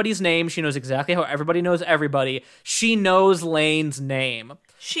everybody's name. She knows exactly how everybody knows everybody. She knows Lane's name.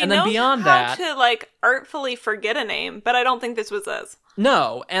 She and knows then beyond how that, to, like, artfully forget a name, but I don't think this was this.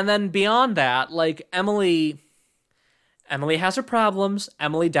 No, and then beyond that, like, Emily has her problems.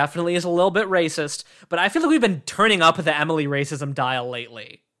 Emily definitely is a little bit racist, but I feel like we've been turning up the Emily racism dial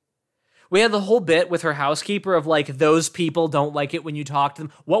lately. We had the whole bit with her housekeeper of, like, those people don't like it when you talk to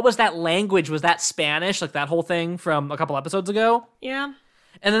them. What was that language? Was that Spanish? Like, that whole thing from a couple episodes ago? Yeah.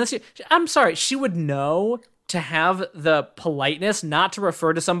 And then I'm sorry, she would know to have the politeness not to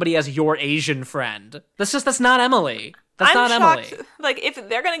refer to somebody as your Asian friend. That's not Emily. That's not shocked, Emily. Like, if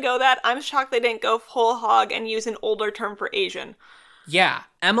they're gonna go that, I'm shocked they didn't go whole hog and use an older term for Asian. Yeah,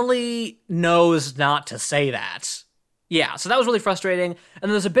 Emily knows not to say that. Yeah, so that was really frustrating. And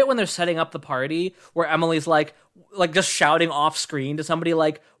then there's a bit when they're setting up the party where Emily's like just shouting off screen to somebody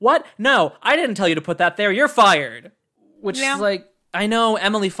like, what? No, I didn't tell you to put that there. You're fired. Which is like, I know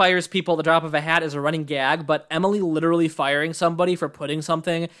Emily fires people at the drop of a hat as a running gag, but Emily literally firing somebody for putting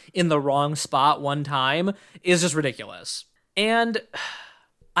something in the wrong spot one time is just ridiculous. And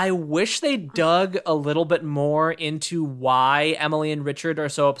I wish they dug a little bit more into why Emily and Richard are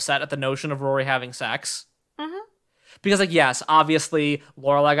so upset at the notion of Rory having sex. Mm-hmm. Because, like, yes, obviously,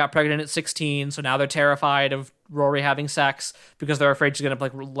 Lorelai got pregnant at 16, so now they're terrified of Rory having sex because they're afraid she's going to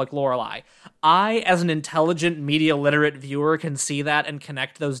like Lorelai. I, as an intelligent, media-literate viewer, can see that and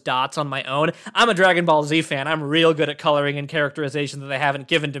connect those dots on my own. I'm a Dragon Ball Z fan. I'm real good at coloring and characterization that they haven't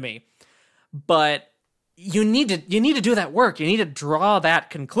given to me. But you need to do that work. You need to draw that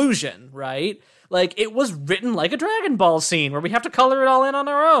conclusion, right? Like, it was written like a Dragon Ball scene where we have to color it all in on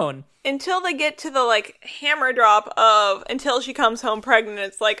our own. Until they get to the, like, hammer drop of until she comes home pregnant,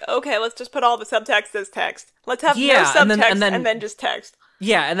 it's like, okay, let's just put all the subtext as text. Let's have no subtext and then just text.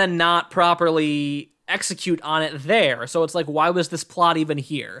 Yeah, and then not properly execute on it there. So it's like, why was this plot even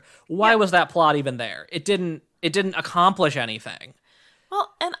here? Why was that plot even there? It didn't accomplish anything.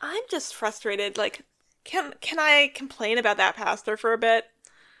 Well, and I'm just frustrated. Like, can I complain about that pastor for a bit?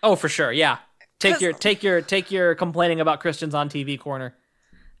 Oh, for sure. Yeah. Take your complaining about Christians on TV corner.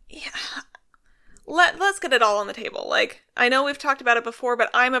 Yeah. Let's get it all on the table. Like, I know we've talked about it before, but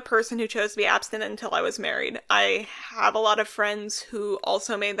I'm a person who chose to be abstinent until I was married. I have a lot of friends who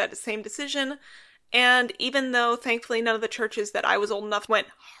also made that same decision. And even though, thankfully, none of the churches that I was old enough went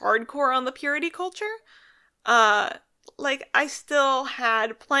hardcore on the purity culture, like, I still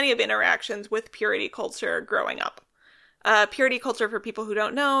had plenty of interactions with purity culture growing up. Purity culture, for people who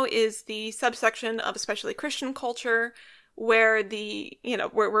don't know, is the subsection of especially Christian culture where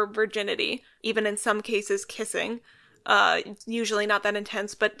where virginity, even in some cases kissing, usually not that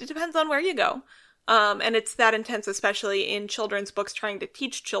intense, but it depends on where you go. And it's that intense, especially in children's books trying to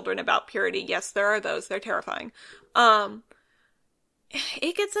teach children about purity. Yes, there are those. They're terrifying.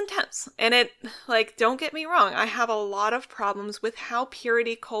 It gets intense. And don't get me wrong, I have a lot of problems with how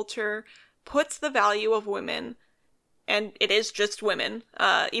purity culture puts the value of women, and it is just women,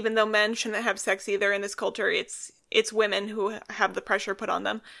 even though men shouldn't have sex either in this culture, it's women who have the pressure put on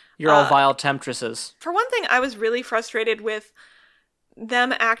them. You're all vile temptresses. For one thing, I was really frustrated with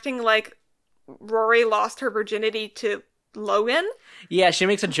them acting like Rory lost her virginity to Logan. Yeah, she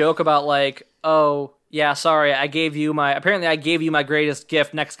makes a joke about like, oh, yeah, sorry, apparently I gave you my greatest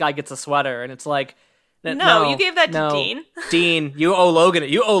gift, next guy gets a sweater, and it's like, no, you gave that to Dean. Dean, you owe Logan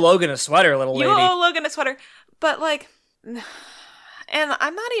a sweater, little lady. You owe Logan a sweater. But like, and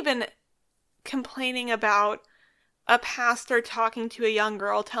I'm not even complaining about a pastor talking to a young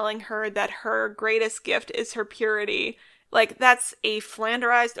girl telling her that her greatest gift is her purity. Like, that's a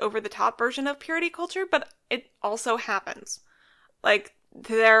flanderized, over-the-top version of purity culture, but it also happens. Like,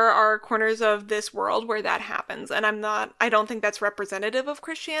 there are corners of this world where that happens, and I don't think that's representative of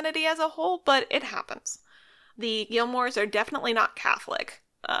Christianity as a whole, but it happens. The Gilmores are definitely not Catholic.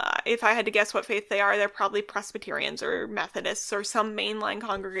 If I had to guess what faith they are, they're probably Presbyterians or Methodists or some mainline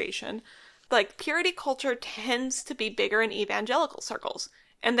congregation. Like, purity culture tends to be bigger in evangelical circles.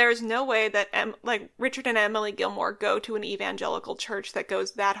 And there's no way that, Richard and Emily Gilmore go to an evangelical church that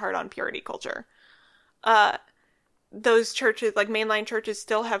goes that hard on purity culture. Those churches, like mainline churches,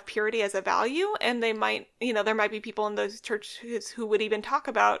 still have purity as a value, and they might, there might be people in those churches who would even talk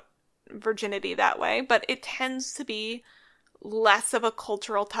about virginity that way, but it tends to be less of a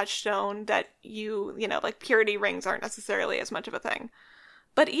cultural touchstone that purity rings aren't necessarily as much of a thing.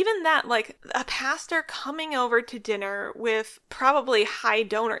 But even that, like, a pastor coming over to dinner with probably high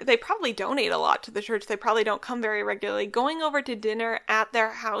donor, they probably donate a lot to the church, they probably don't come very regularly, going over to dinner at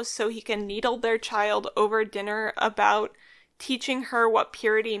their house so he can needle their child over dinner about teaching her what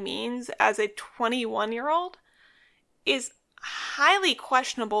purity means as a 21-year-old is highly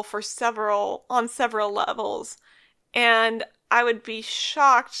questionable on several levels. And I would be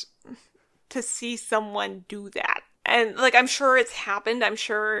shocked to see someone do that. And, like, I'm sure it's happened. I'm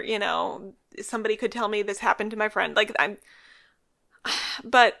sure, somebody could tell me this happened to my friend.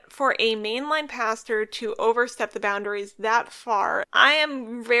 But for a mainline pastor to overstep the boundaries that far, I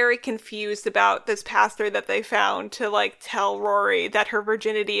am very confused about this pastor that they found to, like, tell Rory that her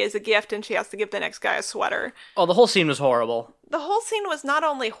virginity is a gift and she has to give the next guy a sweater. Oh, the whole scene was horrible. The whole scene was not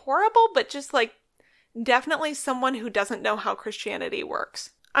only horrible, but just, like, definitely someone who doesn't know how Christianity works.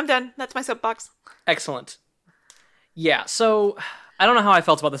 I'm done. That's my soapbox. Excellent. Yeah, so I don't know how I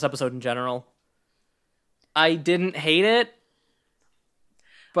felt about this episode in general. I didn't hate it,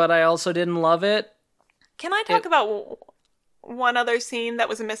 but I also didn't love it. Can I talk about one other scene that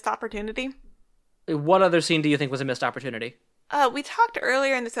was a missed opportunity? What other scene do you think was a missed opportunity? We talked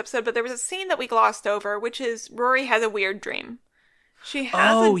earlier in this episode, but there was a scene that we glossed over, which is Rory has a weird dream.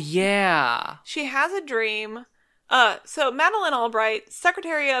 Yeah. She has a dream. So Madeleine Albright,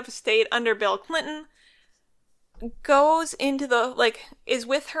 Secretary of State under Bill Clinton, goes into is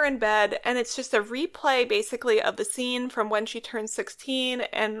with her in bed, and it's just a replay basically of the scene from when she turned 16,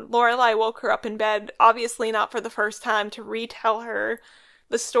 and Lorelai woke her up in bed, obviously not for the first time, to retell her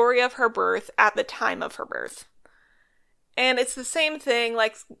the story of her birth at the time of her birth. And it's the same thing,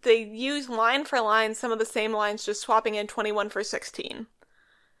 like, they use line for line some of the same lines, just swapping in 21 for 16.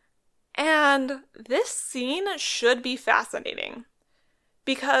 And this scene should be fascinating,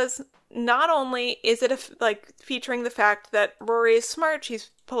 because not only is it featuring the fact that Rory is smart,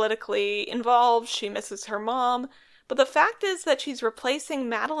 she's politically involved, she misses her mom, but the fact is that she's replacing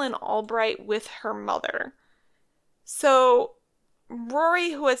Madeleine Albright with her mother. So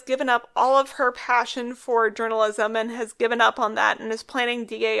Rory, who has given up all of her passion for journalism and has given up on that and is planning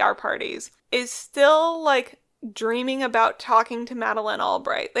DAR parties, is still, like, dreaming about talking to Madeline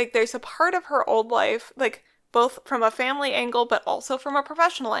Albright. Like, there's a part of her old life, like, both from a family angle, but also from a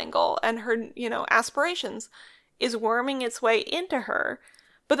professional angle, and her, aspirations is worming its way into her.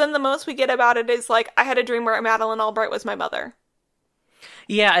 But then the most we get about it is, like, I had a dream where Madeline Albright was my mother.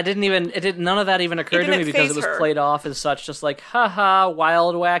 Yeah, none of that even occurred to me because it was played off as such, just like, haha,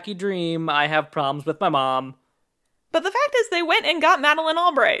 wild, wacky dream, I have problems with my mom. But the fact is, they went and got Madeline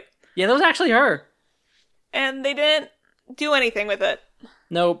Albright. Yeah, that was actually her. And they didn't do anything with it.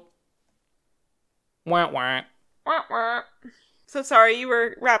 Nope. Wah, wah. Wah, wah. So sorry, you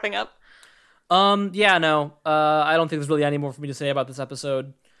were wrapping up. Yeah, no. I don't think there's really any more for me to say about this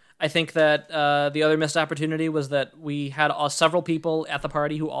episode. I think that the other missed opportunity was that we had several people at the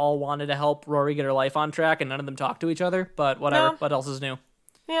party who all wanted to help Rory get her life on track, and none of them talked to each other, but whatever. No. What else is new?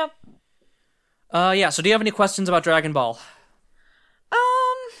 Yeah. Yeah, so do you have any questions about Dragon Ball?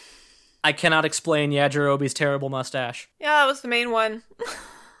 I cannot explain Yajirobe's terrible mustache. Yeah, that was the main one.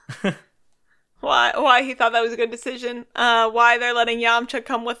 Why he thought that was a good decision. Why they're letting Yamcha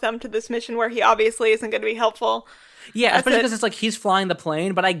come with them to this mission where he obviously isn't going to be helpful. Yeah, especially because it's like he's flying the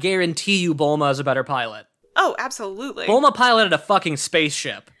plane, but I guarantee you Bulma is a better pilot. Oh, absolutely. Bulma piloted a fucking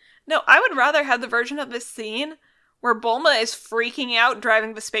spaceship. No, I would rather have the version of this scene where Bulma is freaking out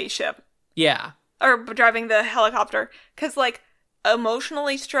driving the spaceship. Yeah. Or driving the helicopter. Because, like,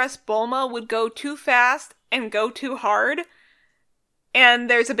 emotionally stressed Bulma would go too fast and go too hard, and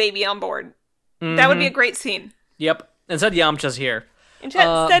there's a baby on board. Mm-hmm. That would be a great scene. Yep. Instead, Yamcha's here. Instead,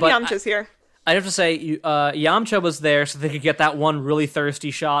 Yamcha's here. I'd have to say, Yamcha was there so they could get that one really thirsty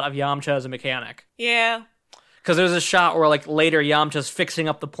shot of Yamcha as a mechanic. Yeah. Because there's a shot where, like, later Yamcha's fixing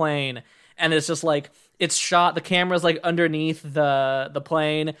up the plane, and it's just, like, it's shot, the camera's, like, underneath the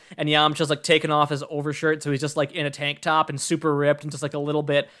plane, and Yamcha's, like, taking off his overshirt, so he's just, like, in a tank top and super ripped and just, like, a little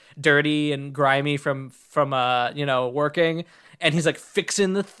bit dirty and grimy from working, and he's, like,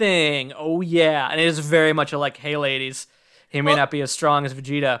 fixing the thing, oh yeah, and it is very much a, like, hey, ladies, he may not be as strong as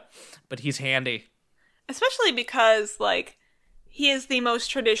Vegeta, but he's handy. Especially because, like, he is the most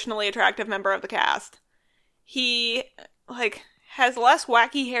traditionally attractive member of the cast. He, like, has less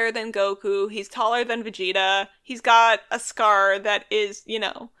wacky hair than Goku. He's taller than Vegeta. He's got a scar that is,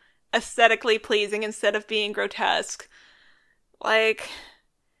 aesthetically pleasing instead of being grotesque. Like,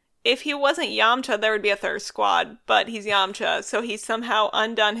 if he wasn't Yamcha, there would be a Thirst Squad, but he's Yamcha, so he's somehow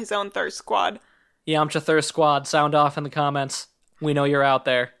undone his own Thirst Squad. Yamcha Thirst Squad, sound off in the comments. We know you're out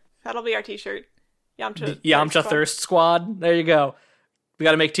there. That'll be our t-shirt. Yamcha Thirst Squad. There you go. We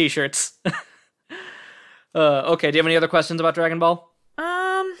gotta make t-shirts. Okay, do you have any other questions about Dragon Ball?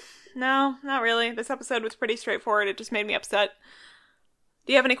 No, not really. This episode was pretty straightforward. It just made me upset.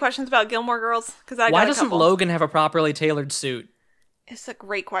 Do you have any questions about Gilmore Girls? Why doesn't Logan have a properly tailored suit? It's a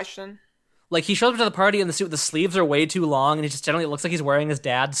great question. Like, he shows up to the party in the suit, the sleeves are way too long, and it just generally looks like he's wearing his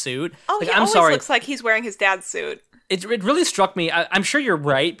dad's suit. Oh, like, he always looks like he's wearing his dad's suit. It really struck me. I'm sure you're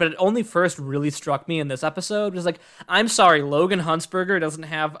right, but it only first really struck me in this episode. It was like, I'm sorry, Logan Huntsberger doesn't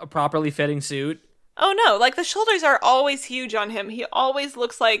have a properly fitting suit. Oh no, like the shoulders are always huge on him. He always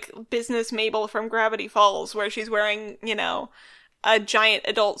looks like Business Mabel from Gravity Falls, where she's wearing, a giant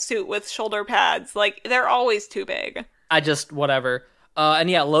adult suit with shoulder pads. Like, they're always too big. Whatever. And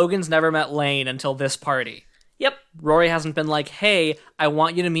yeah, Logan's never met Lane until this party. Yep. Rory hasn't been like, hey, I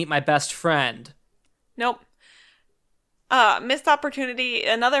want you to meet my best friend. Nope. Missed opportunity.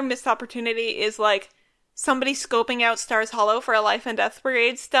 Another missed opportunity is, like, somebody scoping out Stars Hollow for a Life and Death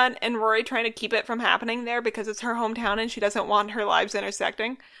Brigade stunt, and Rory trying to keep it from happening there because it's her hometown and she doesn't want her lives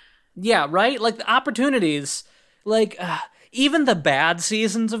intersecting. Yeah, right? Like, the opportunities, like, even the bad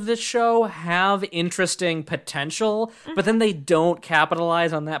seasons of this show have interesting potential, but then they don't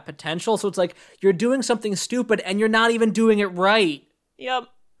capitalize on that potential, so it's like, you're doing something stupid and you're not even doing it right. Yep.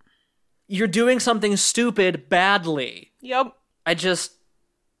 You're doing something stupid badly. Yep.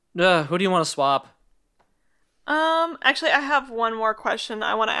 Who do you want to swap? Actually, I have one more question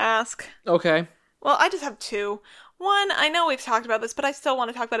I want to ask. Okay. Well, I just have two. One, I know we've talked about this, but I still want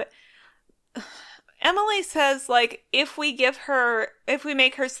to talk about it. Emily says, like, if we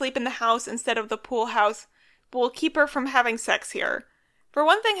make her sleep in the house instead of the pool house, we'll keep her from having sex here. For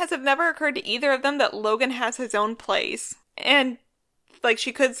one thing, has it never occurred to either of them that Logan has his own place? And, like,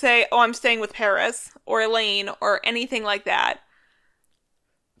 she could say, oh, I'm staying with Paris, or Elaine, or anything like that.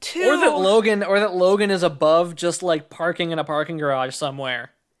 Two, or that Logan is above just, like, parking in a parking garage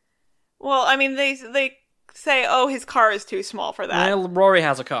somewhere. Well, I mean, they say, oh, his car is too small for that. Well, Rory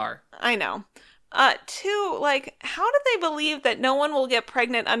has a car. I know. Two, like, how did they believe that no one will get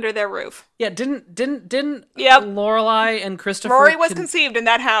pregnant under their roof? Yeah, didn't Yep. Lorelai and Christopher Rory was conceived in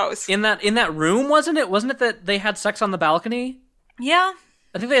that house. in that room, wasn't it? Wasn't it that they had sex on the balcony? Yeah.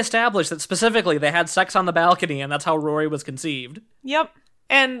 I think they established that specifically they had sex on the balcony, and that's how Rory was conceived. Yep.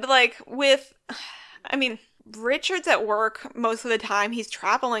 And, like, Richard's at work most of the time. He's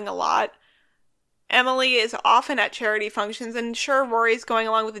traveling a lot. Emily is often at charity functions, and sure, Rory's going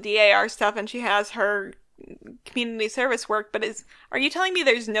along with the DAR stuff, and she has her community service work, but are you telling me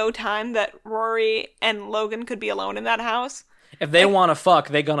there's no time that Rory and Logan could be alone in that house? If they want to fuck,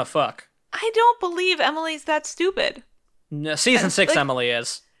 they gonna fuck. I don't believe Emily's that stupid. No, season 6 Emily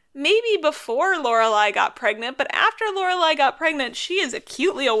is. Maybe before Lorelai got pregnant, but after Lorelai got pregnant, she is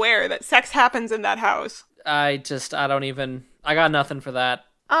acutely aware that sex happens in that house. I got nothing for that.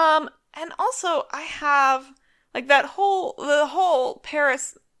 And also, I have, like, the whole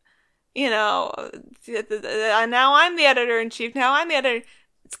Paris, now I'm the editor-in-chief, now I'm the editor.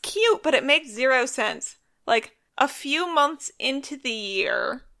 It's cute, but it makes zero sense. Like, a few months into the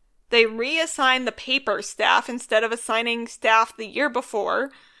year, they reassign the paper staff instead of assigning staff the year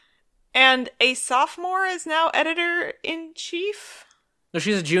before, and a sophomore is now editor-in-chief? No,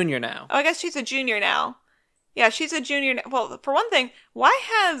 she's a junior now. Oh, I guess she's a junior now. Yeah, she's a junior. Well, for one thing, why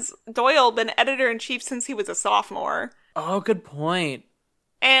has Doyle been editor-in-chief since he was a sophomore? Oh, good point.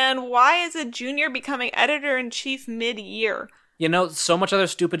 And why is a junior becoming editor-in-chief mid-year? So much other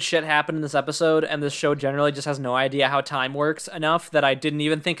stupid shit happened in this episode, and this show generally just has no idea how time works enough that I didn't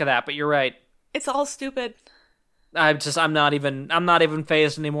even think of that, but you're right. It's all stupid. I'm not even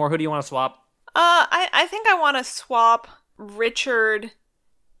phased anymore. Who do you want to swap? I think I want to swap Richard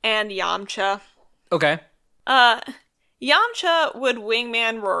and Yamcha. Okay. Yamcha would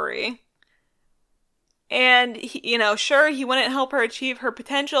wingman Rory. And, sure, he wouldn't help her achieve her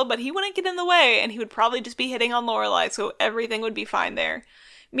potential, but he wouldn't get in the way, and he would probably just be hitting on Lorelai, so everything would be fine there.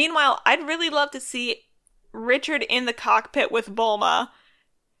 Meanwhile, I'd really love to see Richard in the cockpit with Bulma,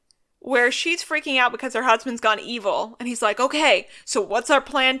 where she's freaking out because her husband's gone evil, and he's like, okay, so what's our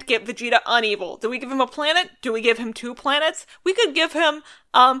plan to get Vegeta unevil? Do we give him a planet? Do we give him 2 planets? We could give him,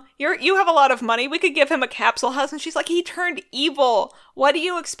 you have a lot of money, we could give him a capsule house, and she's like, he turned evil! What do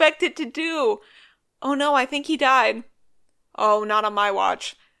you expect it to do? Oh no, I think he died. Oh, not on my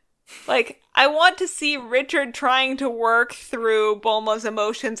watch. Like, I want to see Richard trying to work through Bulma's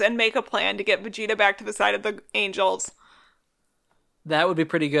emotions and make a plan to get Vegeta back to the side of the angels. That would be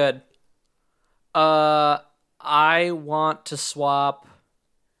pretty good. I want to swap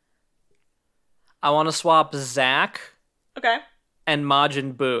Zack. Okay. And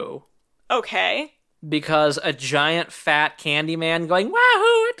Majin Buu. Okay. Because a giant fat candy man going,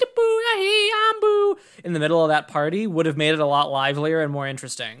 wahoo, I'm Boo, in the middle of that party would have made it a lot livelier and more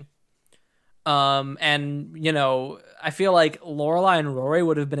interesting. And, I feel like Lorelai and Rory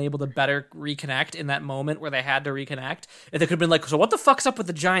would have been able to better reconnect in that moment where they had to reconnect. If they could have been like, so what the fuck's up with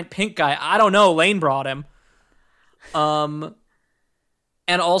the giant pink guy? I don't know, Lane brought him. And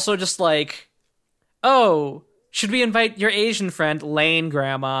also just like, oh, should we invite your Asian friend, Lane,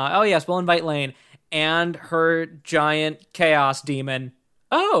 Grandma? Oh yes, we'll invite Lane. And her giant chaos demon.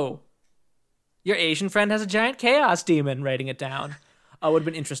 Oh, your Asian friend has a giant chaos demon, writing it down. Would have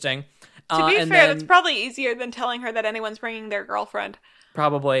been interesting. To be fair, that's probably easier than telling her that anyone's bringing their girlfriend.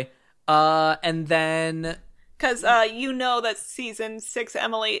 Probably. And then... Because that season 6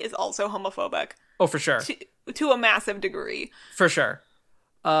 Emily is also homophobic. Oh, for sure. To a massive degree. For sure.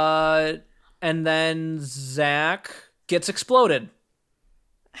 And then Zack gets exploded.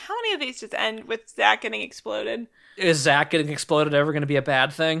 How many of these just end with Zack getting exploded? Is Zack getting exploded ever going to be a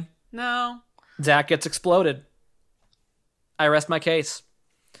bad thing? No. Zack gets exploded. I rest my case.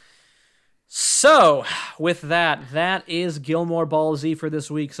 So, with that is Gilmore Ball Z for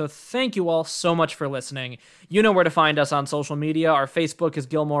this week. So thank you all so much for listening. You know where to find us on social media. Our Facebook is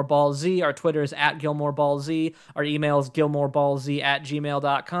Gilmore Ball Z. Our Twitter is @GilmoreBallZ. Our email is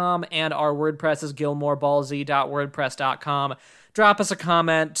gilmoreballz@gmail.com. And our WordPress is gilmoreballz.wordpress.com. Drop us a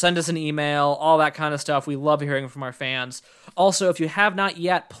comment, send us an email, all that kind of stuff. We love hearing from our fans. Also, if you have not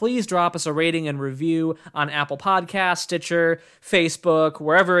yet, please drop us a rating and review on Apple Podcasts, Stitcher, Facebook,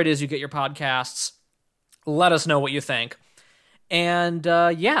 wherever it is you get your podcasts. Let us know what you think. And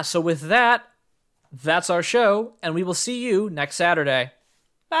so with that, that's our show, and we will see you next Saturday.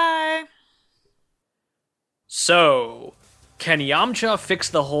 Bye. So, can Yamcha fix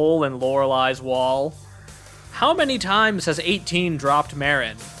the hole in Lorelai's wall? How many times has 18 dropped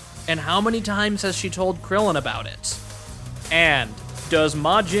Marin? And how many times has she told Krillin about it? And does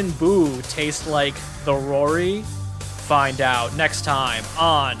Majin Buu taste like the Rory? Find out next time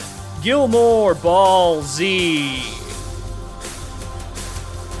on Gilmore Ball Z.